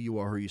you know who you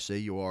are, who you say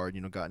you are,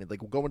 and got it.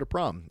 Like going to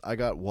prom. I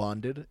got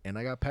wanded and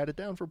I got patted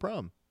down for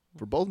prom,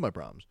 for both my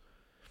proms.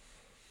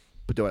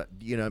 But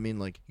you know what I mean?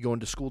 Like you go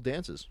into school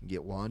dances, you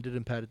get wanded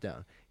and patted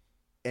down.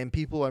 And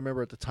people I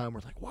remember at the time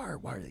were like, why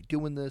are they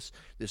doing this?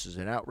 This is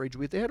an outrage.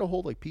 They had a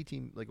whole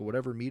PT, like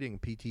whatever meeting,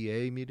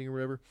 PTA meeting or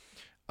whatever.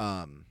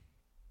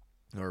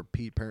 Or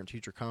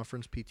parent-teacher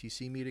conference,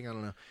 PTC meeting, I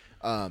don't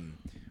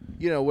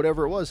know.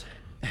 Whatever it was.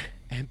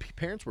 And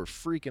parents were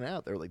freaking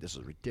out. They were like, this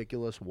is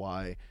ridiculous.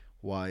 Why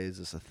is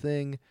this a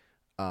thing?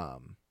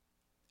 And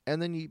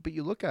then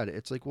you look at it.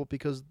 It's like, well,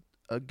 because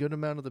a good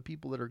amount of the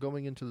people that are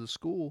going into the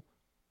school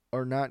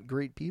are not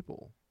great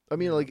people. I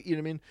mean, like, you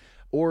know what I mean?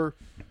 Or,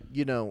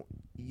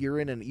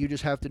 you're in you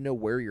just have to know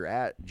where you're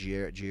at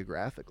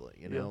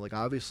geographically, Like,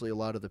 obviously, a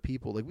lot of the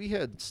people, like, we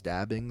had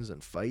stabbings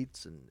and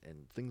fights and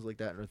things like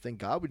that. And thank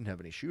God we didn't have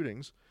any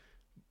shootings.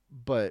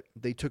 But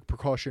they took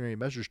precautionary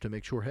measures to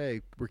make sure,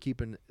 hey, we're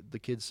keeping the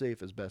kids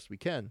safe as best we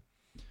can.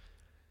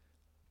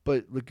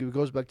 But look, it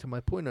goes back to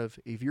my point of,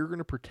 if you're going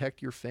to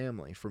protect your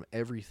family from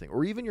everything,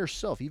 or even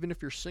yourself, even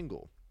if you're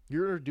single,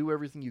 you're going to do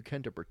everything you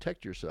can to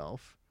protect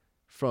yourself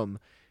from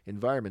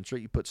environments,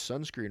 right? You put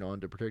sunscreen on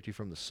to protect you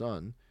from the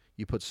sun.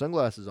 You put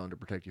sunglasses on to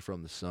protect you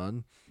from the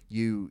sun.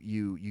 You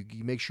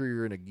make sure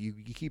you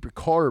keep your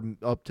car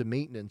up to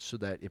maintenance so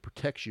that it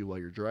protects you while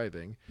you're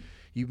driving.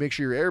 You make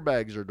sure your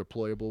airbags are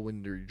deployable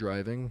when you're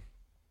driving.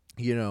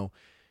 You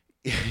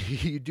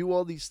do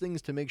all these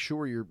things to make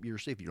sure you're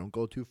safe. You don't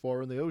go too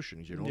far in the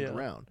oceans. You don't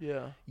drown.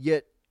 Yeah.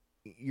 Yet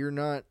you're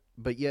not.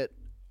 But yet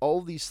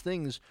all these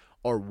things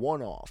are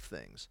one-off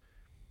things.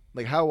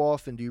 Like, how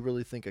often do you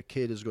really think a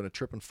kid is going to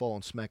trip and fall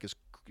and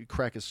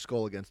crack his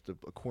skull against a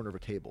corner of a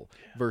table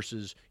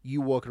versus you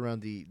walking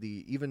around the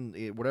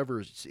even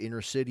whatever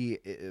inner city,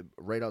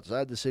 right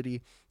outside the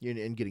city,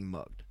 and getting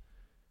mugged?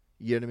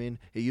 You know what I mean?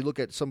 You look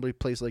at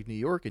place like New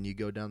York, and you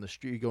go down the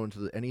street, you go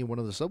into any one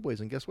of the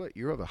subways, and guess what?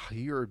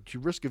 Your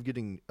risk of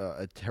getting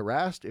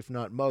harassed, if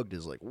not mugged,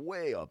 is like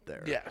way up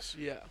there. Yes,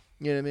 yeah.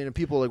 You know what I mean? And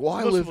people are like,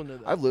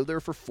 well, I've lived there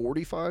for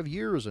 45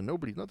 years, and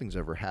nothing's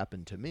ever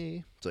happened to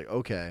me. It's like,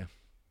 okay.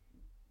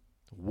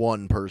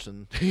 One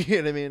person, you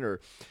know what I mean,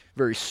 or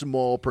very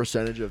small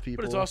percentage of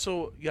people. But it's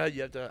also, you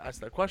have to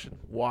ask that question.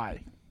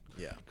 Why?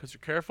 Yeah. Because you're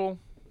careful.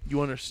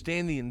 You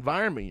understand the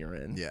environment you're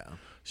in. Yeah.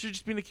 So you're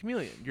just being a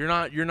chameleon. You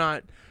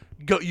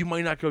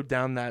might not go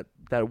down that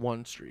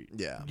one street.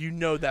 Yeah. You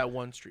know that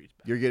one street.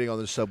 You're getting on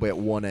the subway at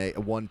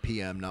 1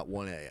 p.m., not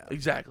 1 a.m.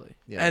 Exactly.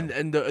 Yeah. And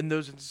in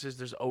those instances,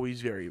 there's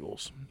always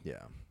variables.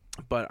 Yeah.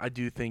 But I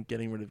do think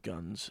getting rid of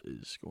guns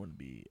is going to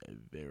be a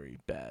very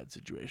bad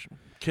situation.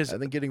 I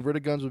think getting rid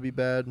of guns would be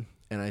bad,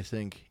 and I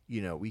think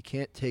we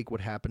can't take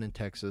what happened in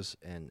Texas,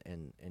 and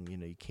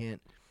you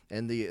can't.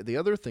 And the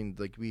other thing,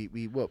 like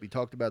we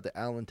talked about the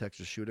Allen,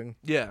 Texas shooting.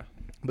 Yeah.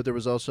 But there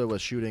was also a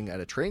shooting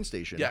at a train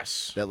station.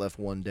 Yes. That left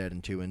 1 dead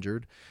and 2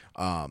 injured.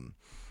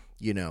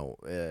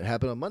 It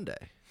happened on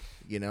Monday.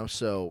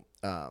 So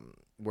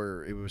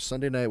where it was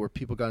Sunday night where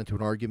people got into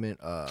an argument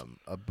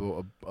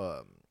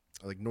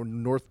like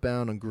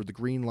northbound on the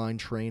Green Line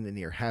train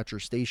near Hatcher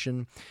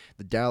Station.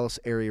 The Dallas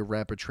Area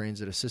Rapid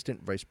Transit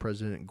Assistant Vice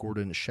President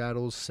Gordon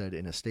Shadows said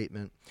in a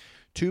statement,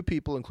 2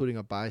 people, including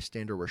a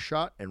bystander, were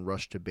shot and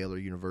rushed to Baylor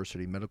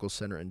University Medical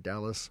Center in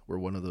Dallas, where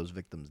one of those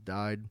victims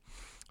died.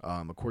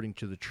 According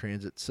to the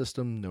transit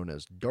system known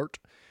as DART,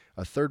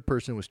 a third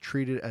person was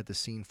treated at the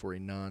scene for a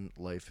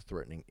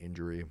non-life-threatening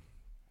injury.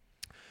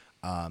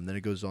 Then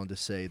it goes on to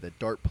say that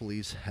DART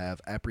police have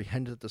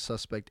apprehended the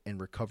suspect and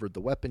recovered the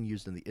weapon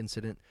used in the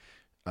incident.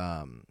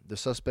 The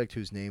suspect,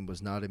 whose name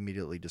was not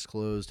immediately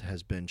disclosed,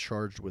 has been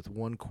charged with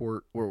 1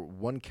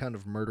 count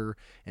of murder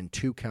and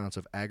 2 counts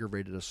of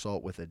aggravated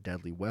assault with a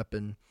deadly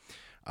weapon.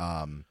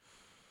 And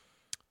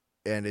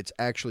it's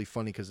actually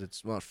funny because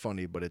it's not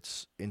funny, but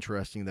it's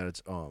interesting that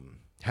it's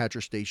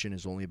Hatcher Station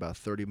is only about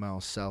 30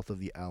 miles south of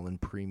the Allen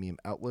Premium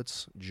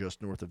Outlets,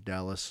 just north of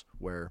Dallas,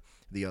 where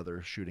the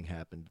other shooting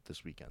happened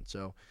this weekend.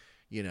 So,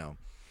 Now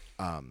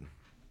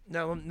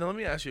let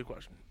me ask you a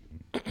question.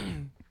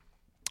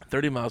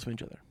 30 miles from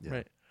each other, yeah.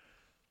 Right?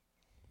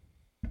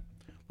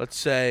 Let's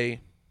say,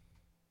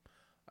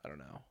 I don't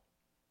know.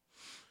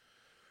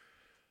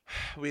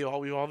 We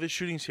all these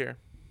shootings here.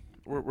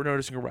 We're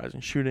noticing a rise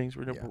in shootings.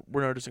 We're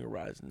noticing a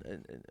rise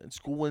in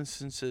school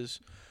instances.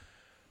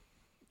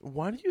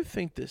 Why do you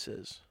think this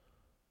is?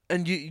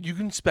 And you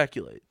can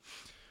speculate.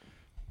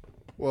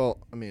 Well,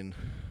 I mean,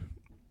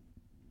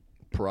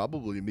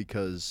 probably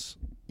because,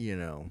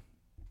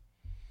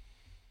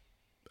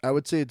 I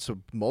would say it's a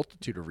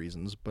multitude of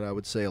reasons, but I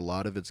would say a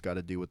lot of it's got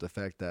to do with the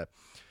fact that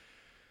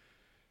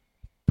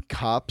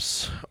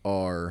cops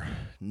are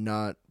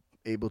not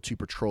able to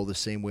patrol the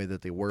same way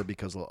that they were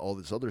because all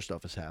this other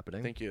stuff is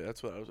happening. Thank you.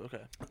 That's what I was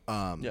okay.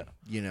 Yeah.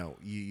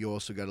 You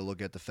also got to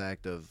look at the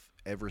fact of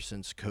ever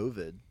since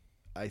COVID,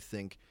 I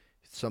think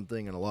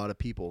something and a lot of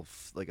people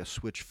like a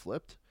switch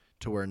flipped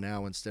to where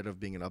now instead of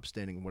being an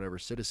upstanding whatever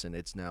citizen,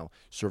 it's now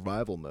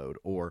survival mode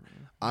or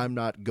I'm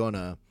not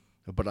gonna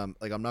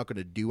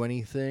do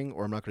anything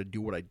or I'm not gonna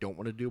do what I don't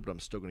want to do, but I'm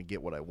still gonna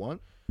get what I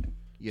want.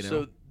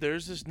 So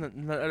there's this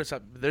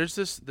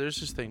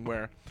thing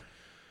where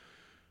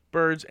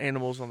birds,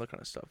 animals, all that kind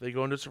of stuff. They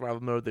go into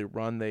survival mode. They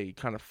run. They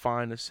kind of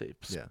find a safe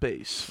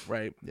space,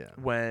 right? Yeah.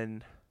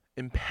 When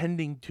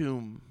impending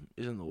doom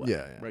is in the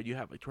way, right? You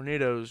have like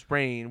tornadoes,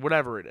 rain,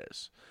 whatever it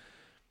is.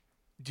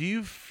 Do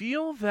you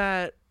feel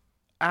that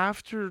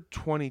after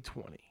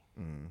 2020,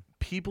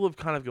 people have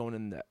kind of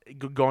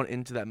gone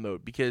into that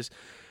mode because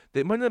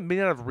they may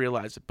not have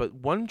realized it, but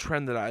one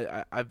trend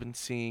that I've been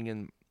seeing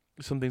and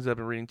some things I've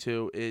been reading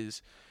too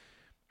is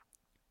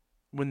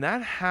when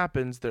that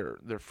happens, they're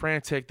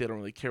frantic. They don't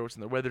really care what's in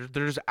their way. They're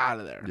just out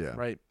of there,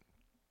 right?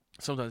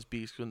 Sometimes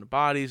beasts go in their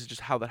bodies. It's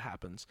just how that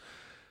happens.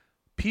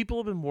 People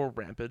have been more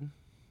rampant,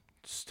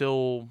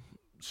 still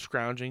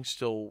scrounging,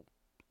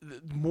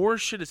 more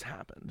shit has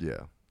happened.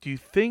 Yeah. Do you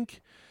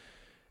think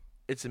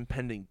it's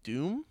impending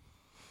doom?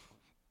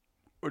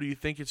 Or do you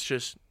think it's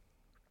just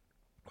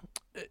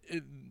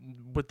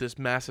with this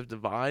massive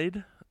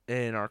divide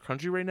in our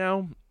country right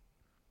now,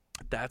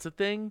 that's a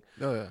thing?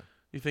 Oh, yeah.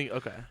 You think,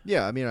 okay.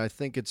 Yeah, I mean, I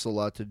think it's a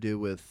lot to do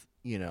with,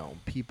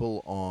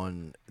 people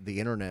on the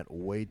internet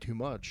way too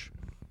much.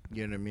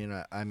 You know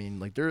what I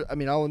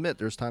mean? I'll admit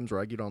there's times where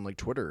I get on like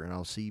Twitter and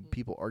I'll see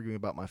people arguing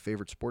about my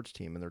favorite sports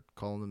team and they're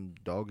calling them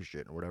dog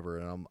shit or whatever,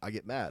 and I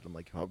get mad. I'm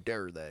like, how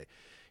dare they?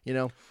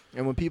 And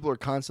when people are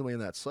constantly in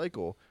that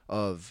cycle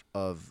of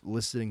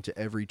listening to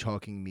every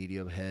talking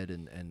media head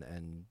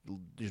and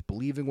just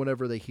believing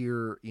whatever they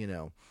hear,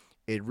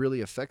 it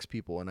really affects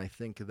people. And I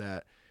think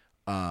that,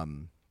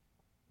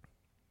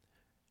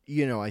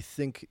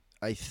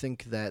 I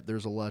think that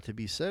there's a lot to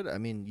be said. I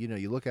mean,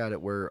 you look at it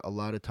where a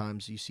lot of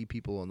times you see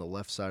people on the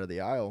left side of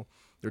the aisle,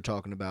 they're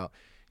talking about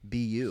be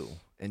you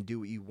and do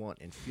what you want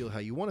and feel how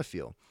you want to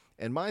feel.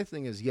 And my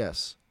thing is,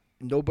 yes,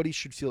 nobody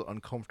should feel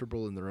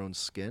uncomfortable in their own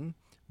skin,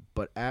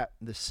 but at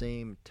the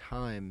same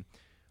time,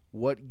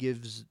 what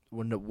gives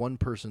one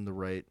person the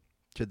right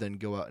to then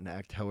go out and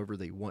act however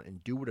they want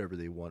and do whatever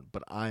they want,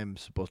 but I'm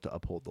supposed to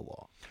uphold the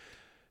law.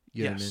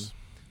 You know what I mean?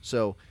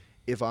 So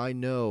if I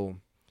know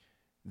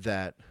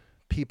that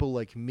people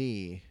like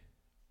me,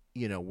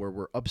 where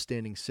we're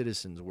upstanding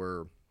citizens,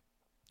 we're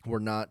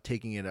not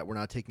taking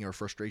our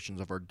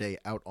frustrations of our day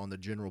out on the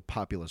general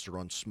populace or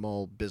on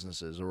small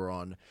businesses or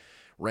on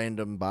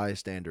random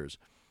bystanders.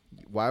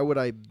 Why would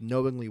I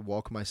knowingly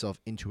walk myself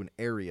into an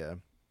area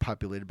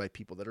populated by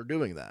people that are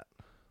doing that?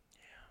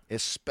 Yeah.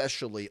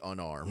 Especially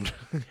unarmed.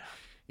 Yeah.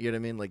 You know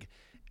what I mean? Like,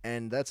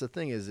 and that's the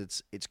thing is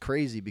it's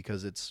crazy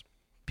because it's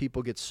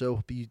people get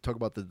so you talk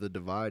about the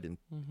divide and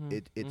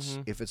it's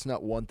if it's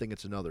not one thing,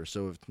 it's another.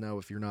 So if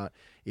you're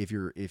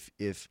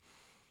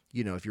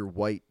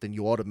white, then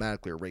you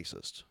automatically are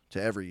racist to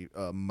every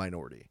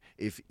minority.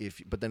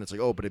 But then it's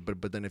like,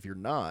 but then if you're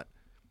not,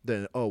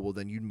 then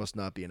then you must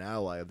not be an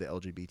ally of the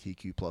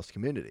LGBTQ plus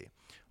community.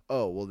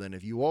 Oh, well then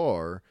if you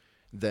are,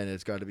 then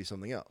it's got to be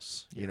something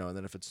else, and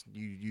then if it's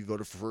you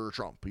voted for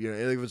Trump,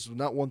 if it's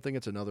not one thing,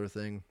 it's another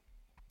thing.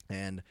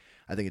 And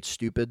I think it's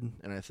stupid,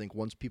 and I think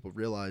once people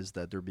realize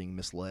that they're being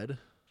misled,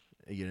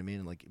 you know what I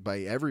mean? Like, by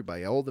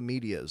everybody, all the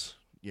medias,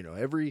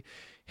 every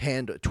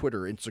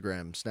Twitter,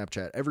 Instagram,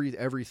 Snapchat,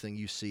 everything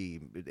you see,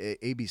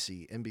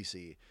 ABC,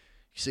 NBC,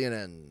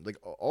 CNN, like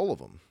all of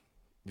them.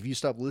 If you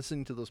stop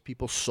listening to those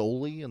people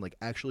solely and like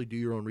actually do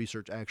your own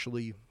research,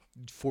 actually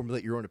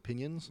formulate your own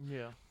opinions,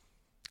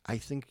 I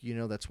think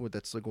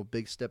that's like a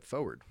big step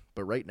forward.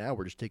 But right now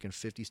we're just taking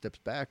 50 steps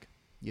back.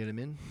 You know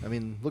what I mean? I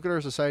mean, look at our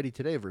society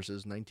today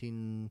versus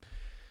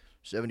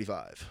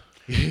 1975.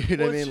 You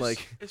know what I mean?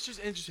 It's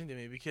just interesting to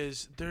me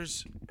because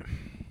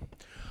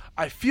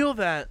I feel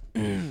that,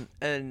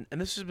 and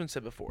this has been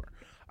said before,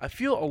 I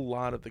feel a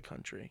lot of the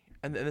country,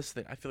 and this is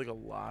the thing, I feel like a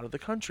lot of the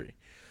country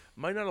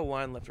might not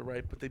align left or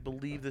right, but they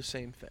believe the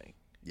same thing.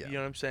 Yeah. You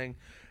know what I'm saying?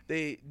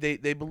 They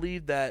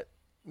believe that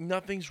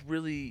nothing's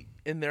really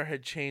in their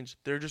head changed.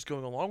 They're just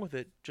going along with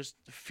it, just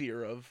the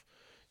fear of,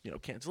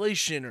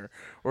 cancellation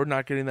or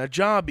not getting that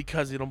job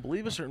because they don't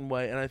believe a certain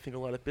way. And I think a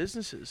lot of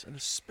businesses, and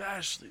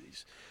especially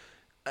these,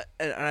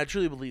 and I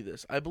truly believe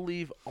this. I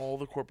believe all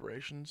the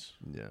corporations.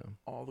 Yeah.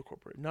 All the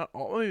corporations. Not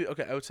all. Maybe,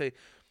 okay, I would say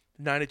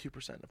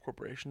 92% of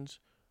corporations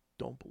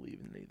don't believe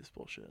in any of this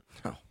bullshit.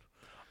 No.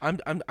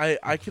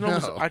 I can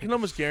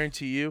almost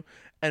guarantee you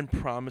and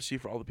promise you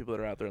for all the people that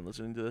are out there and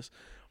listening to this,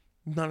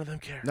 none of them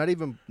care. Not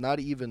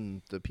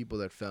even the people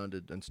that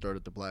founded and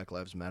started the Black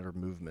Lives Matter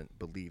movement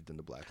believed in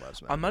the Black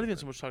Lives Matter. I'm not even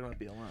so much talking about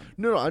BLM.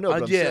 No, I know,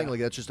 but I'm saying like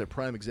that's just a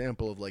prime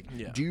example of like,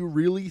 do you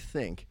really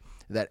think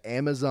that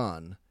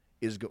Amazon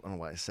is going? I don't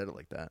know why I said it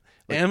like that.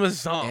 Like,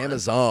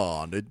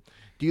 Amazon. Dude.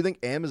 Do you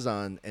think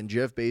Amazon and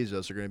Jeff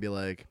Bezos are going to be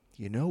like,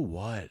 you know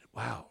what?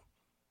 Wow,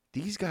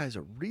 these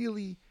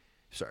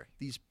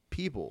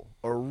people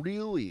are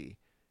really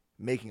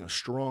making a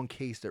strong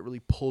case that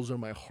really pulls on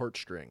my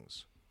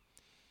heartstrings.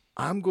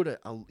 I'm going to,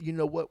 you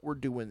know what, we're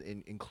doing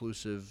in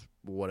inclusive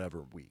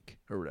whatever week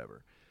or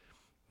whatever.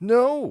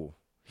 No,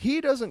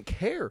 he doesn't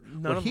care.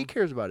 What he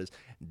cares about is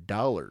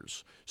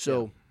dollars.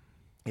 So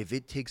if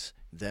it takes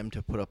them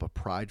to put up a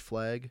pride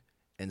flag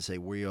and say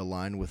we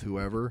align with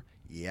whoever,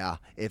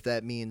 if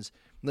that means,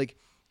 like,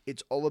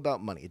 it's all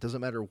about money. It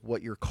doesn't matter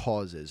what your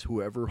cause is.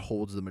 Whoever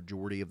holds the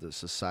majority of the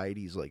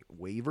society's like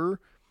waiver,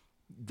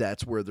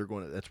 that's where they're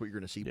going. That's what you're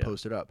going to see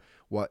posted up.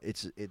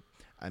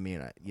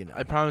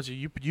 I promise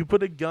you, you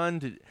put a gun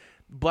to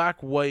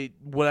black, white,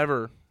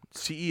 whatever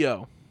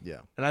CEO. Yeah.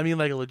 And I mean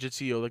like a legit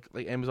CEO,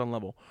 like Amazon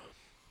level,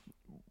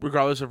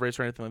 regardless of race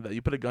or anything like that.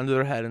 You put a gun to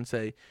their head and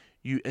say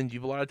you've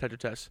a lot of Tetra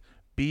tests.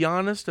 Be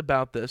honest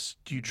about this.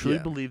 Do you truly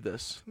believe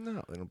this?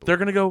 No, they don't. They're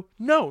going to go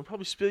no, and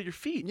probably spill at your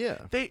feet. Yeah.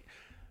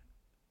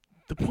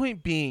 The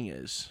point being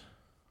is,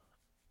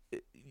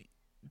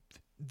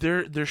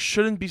 there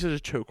shouldn't be such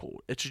a chokehold.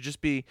 It should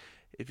just be,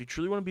 if you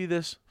truly want to be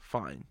this,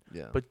 fine.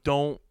 Yeah. But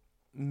don't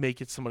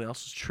make it somebody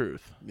else's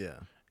truth.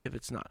 Yeah. If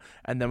it's not.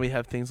 And then we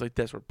have things like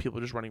this where people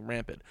are just running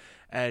rampant.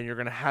 And you're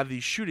going to have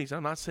these shootings.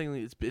 I'm not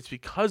saying it's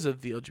because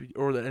of the LGBT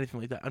or anything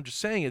like that. I'm just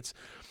saying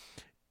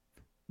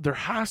there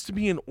has to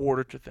be an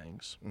order to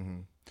things.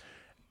 Mm-hmm.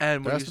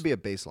 And there has to be a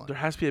baseline. There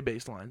has to be a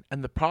baseline.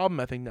 And the problem,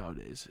 I think,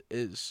 nowadays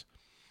is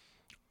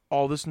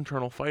all this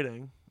internal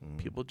fighting.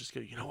 People just go,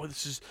 you know what,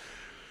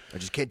 I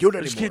just can't do it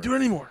anymore. I just can't do it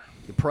anymore.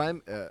 The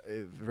prime,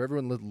 for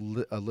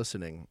everyone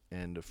listening,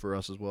 and for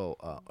us as well,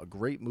 a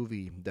great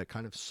movie that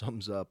kind of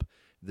sums up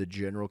the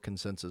general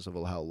consensus of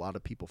how a lot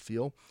of people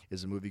feel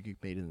is a movie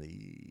made in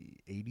the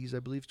 80s,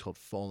 I believe. It's called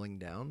Falling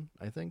Down,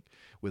 I think,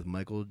 with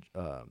Michael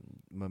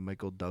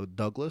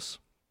Douglas.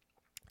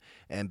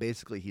 And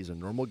basically, he's a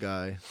normal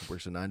guy,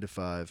 works a 9 to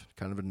 5,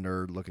 kind of a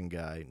nerd-looking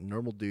guy,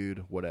 normal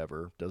dude,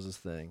 whatever, does his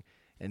thing.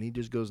 And he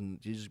just goes and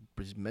he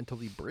just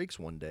mentally breaks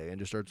one day and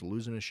just starts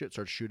losing his shit,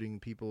 starts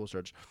shooting people,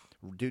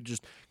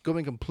 just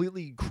going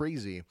completely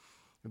crazy.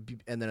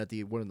 And then at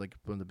one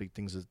of the big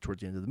things is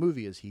towards the end of the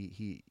movie is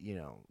he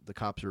the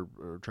cops are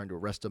trying to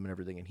arrest him and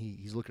everything, and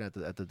he's looking at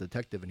the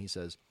detective and he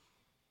says,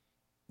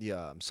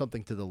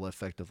 something to the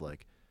effect of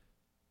like,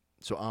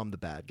 so I'm the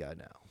bad guy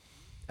now.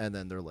 And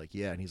then they're like,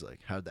 yeah, and he's like,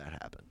 how'd that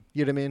happen?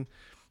 You know what I mean?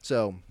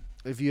 So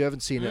if you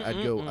haven't seen it,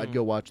 I'd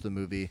go watch the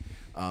movie.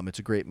 It's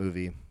a great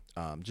movie.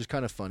 Just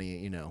kind of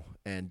funny,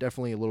 and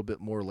definitely a little bit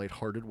more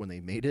lighthearted when they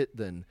made it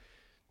than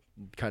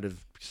kind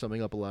of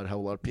summing up how a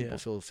lot of people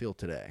feel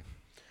today.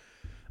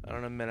 I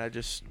don't know, man. I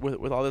just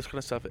with all this kind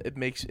of stuff,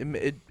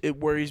 it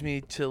worries me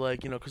to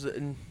because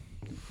in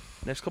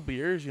the next couple of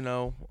years,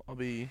 I'll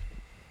be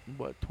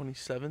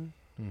 27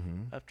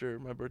 after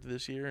my birthday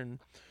this year, and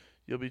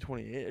you'll be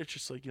 28. It's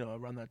just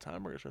around that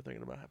time we're gonna start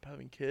thinking about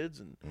having kids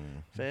and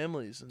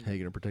families. And how you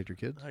gonna protect your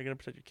kids? How you gonna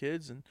protect your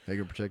kids? And how you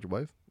gonna protect your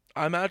wife?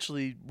 I'm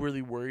actually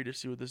really worried to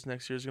see what this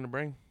next year is going to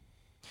bring.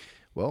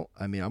 Well,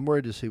 I mean, I'm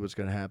worried to see what's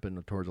going to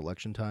happen towards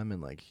election time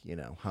and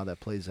how that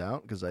plays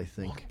out, because I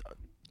think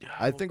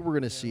we're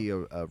going to see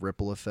a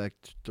ripple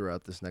effect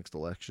throughout this next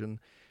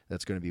election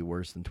that's going to be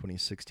worse than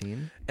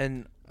 2016.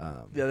 And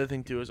the other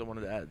thing too is I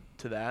wanted to add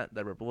to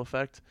that ripple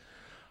effect.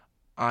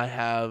 I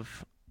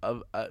have,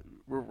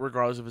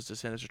 regardless if it's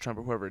DeSantis or Trump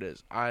or whoever it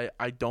is, I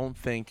don't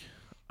think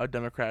a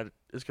Democrat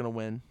is going to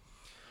win.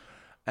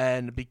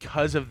 And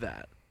because of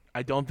that,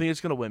 I don't think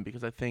it's going to win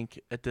because I think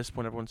at this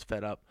point everyone's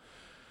fed up.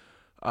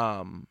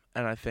 And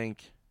I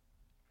think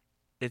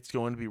it's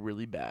going to be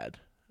really bad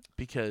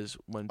because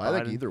when I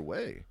think either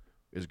way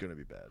is going to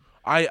be bad.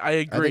 I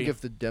agree. I think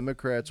if the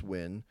Democrats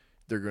win,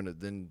 they're going to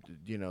then,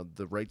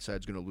 the right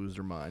side's going to lose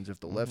their minds. If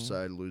the left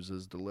side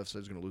loses, the left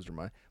side's going to lose their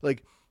mind.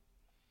 Like,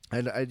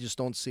 and I just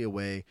don't see a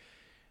way,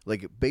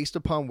 like, based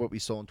upon what we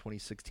saw in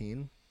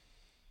 2016,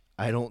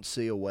 I don't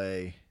see a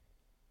way.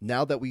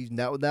 Now that we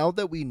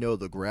know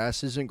the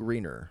grass isn't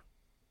greener,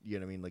 you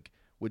know what I mean? Like,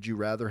 would you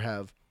rather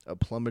have a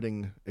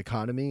plummeting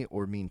economy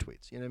or mean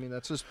tweets? You know what I mean?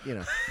 That's just,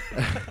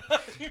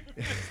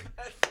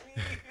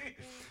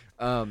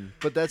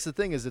 but that's the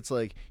thing is it's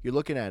like you're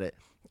looking at it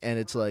and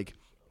it's like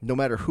no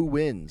matter who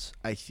wins,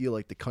 I feel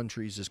like the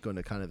country's just going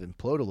to kind of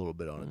implode a little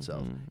bit on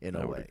itself in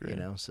a way,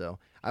 So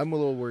I'm a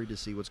little worried to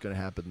see what's going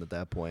to happen at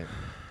that point.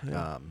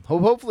 Yeah.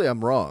 Hopefully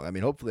I'm wrong. I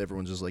mean, hopefully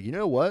everyone's just like, you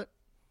know what?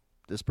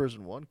 This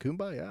person won.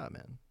 Kumbaya,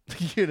 man.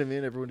 You know what I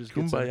mean? Everyone just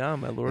gets Kumbaya,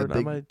 my lord. Big,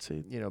 I might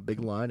say, big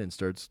line and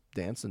starts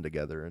dancing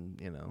together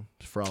and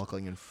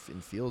frolicking in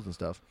fields and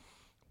stuff.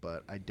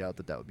 But I doubt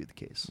that would be the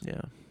case.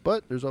 Yeah.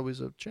 But there's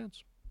always a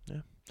chance.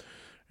 Yeah.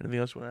 Anything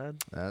else you want to add?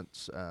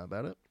 That's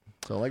about it.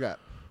 That's all I got.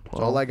 That's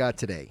all I got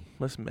today.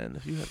 Listen, man,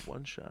 if you had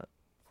one shot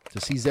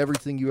to seize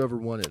everything you ever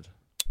wanted.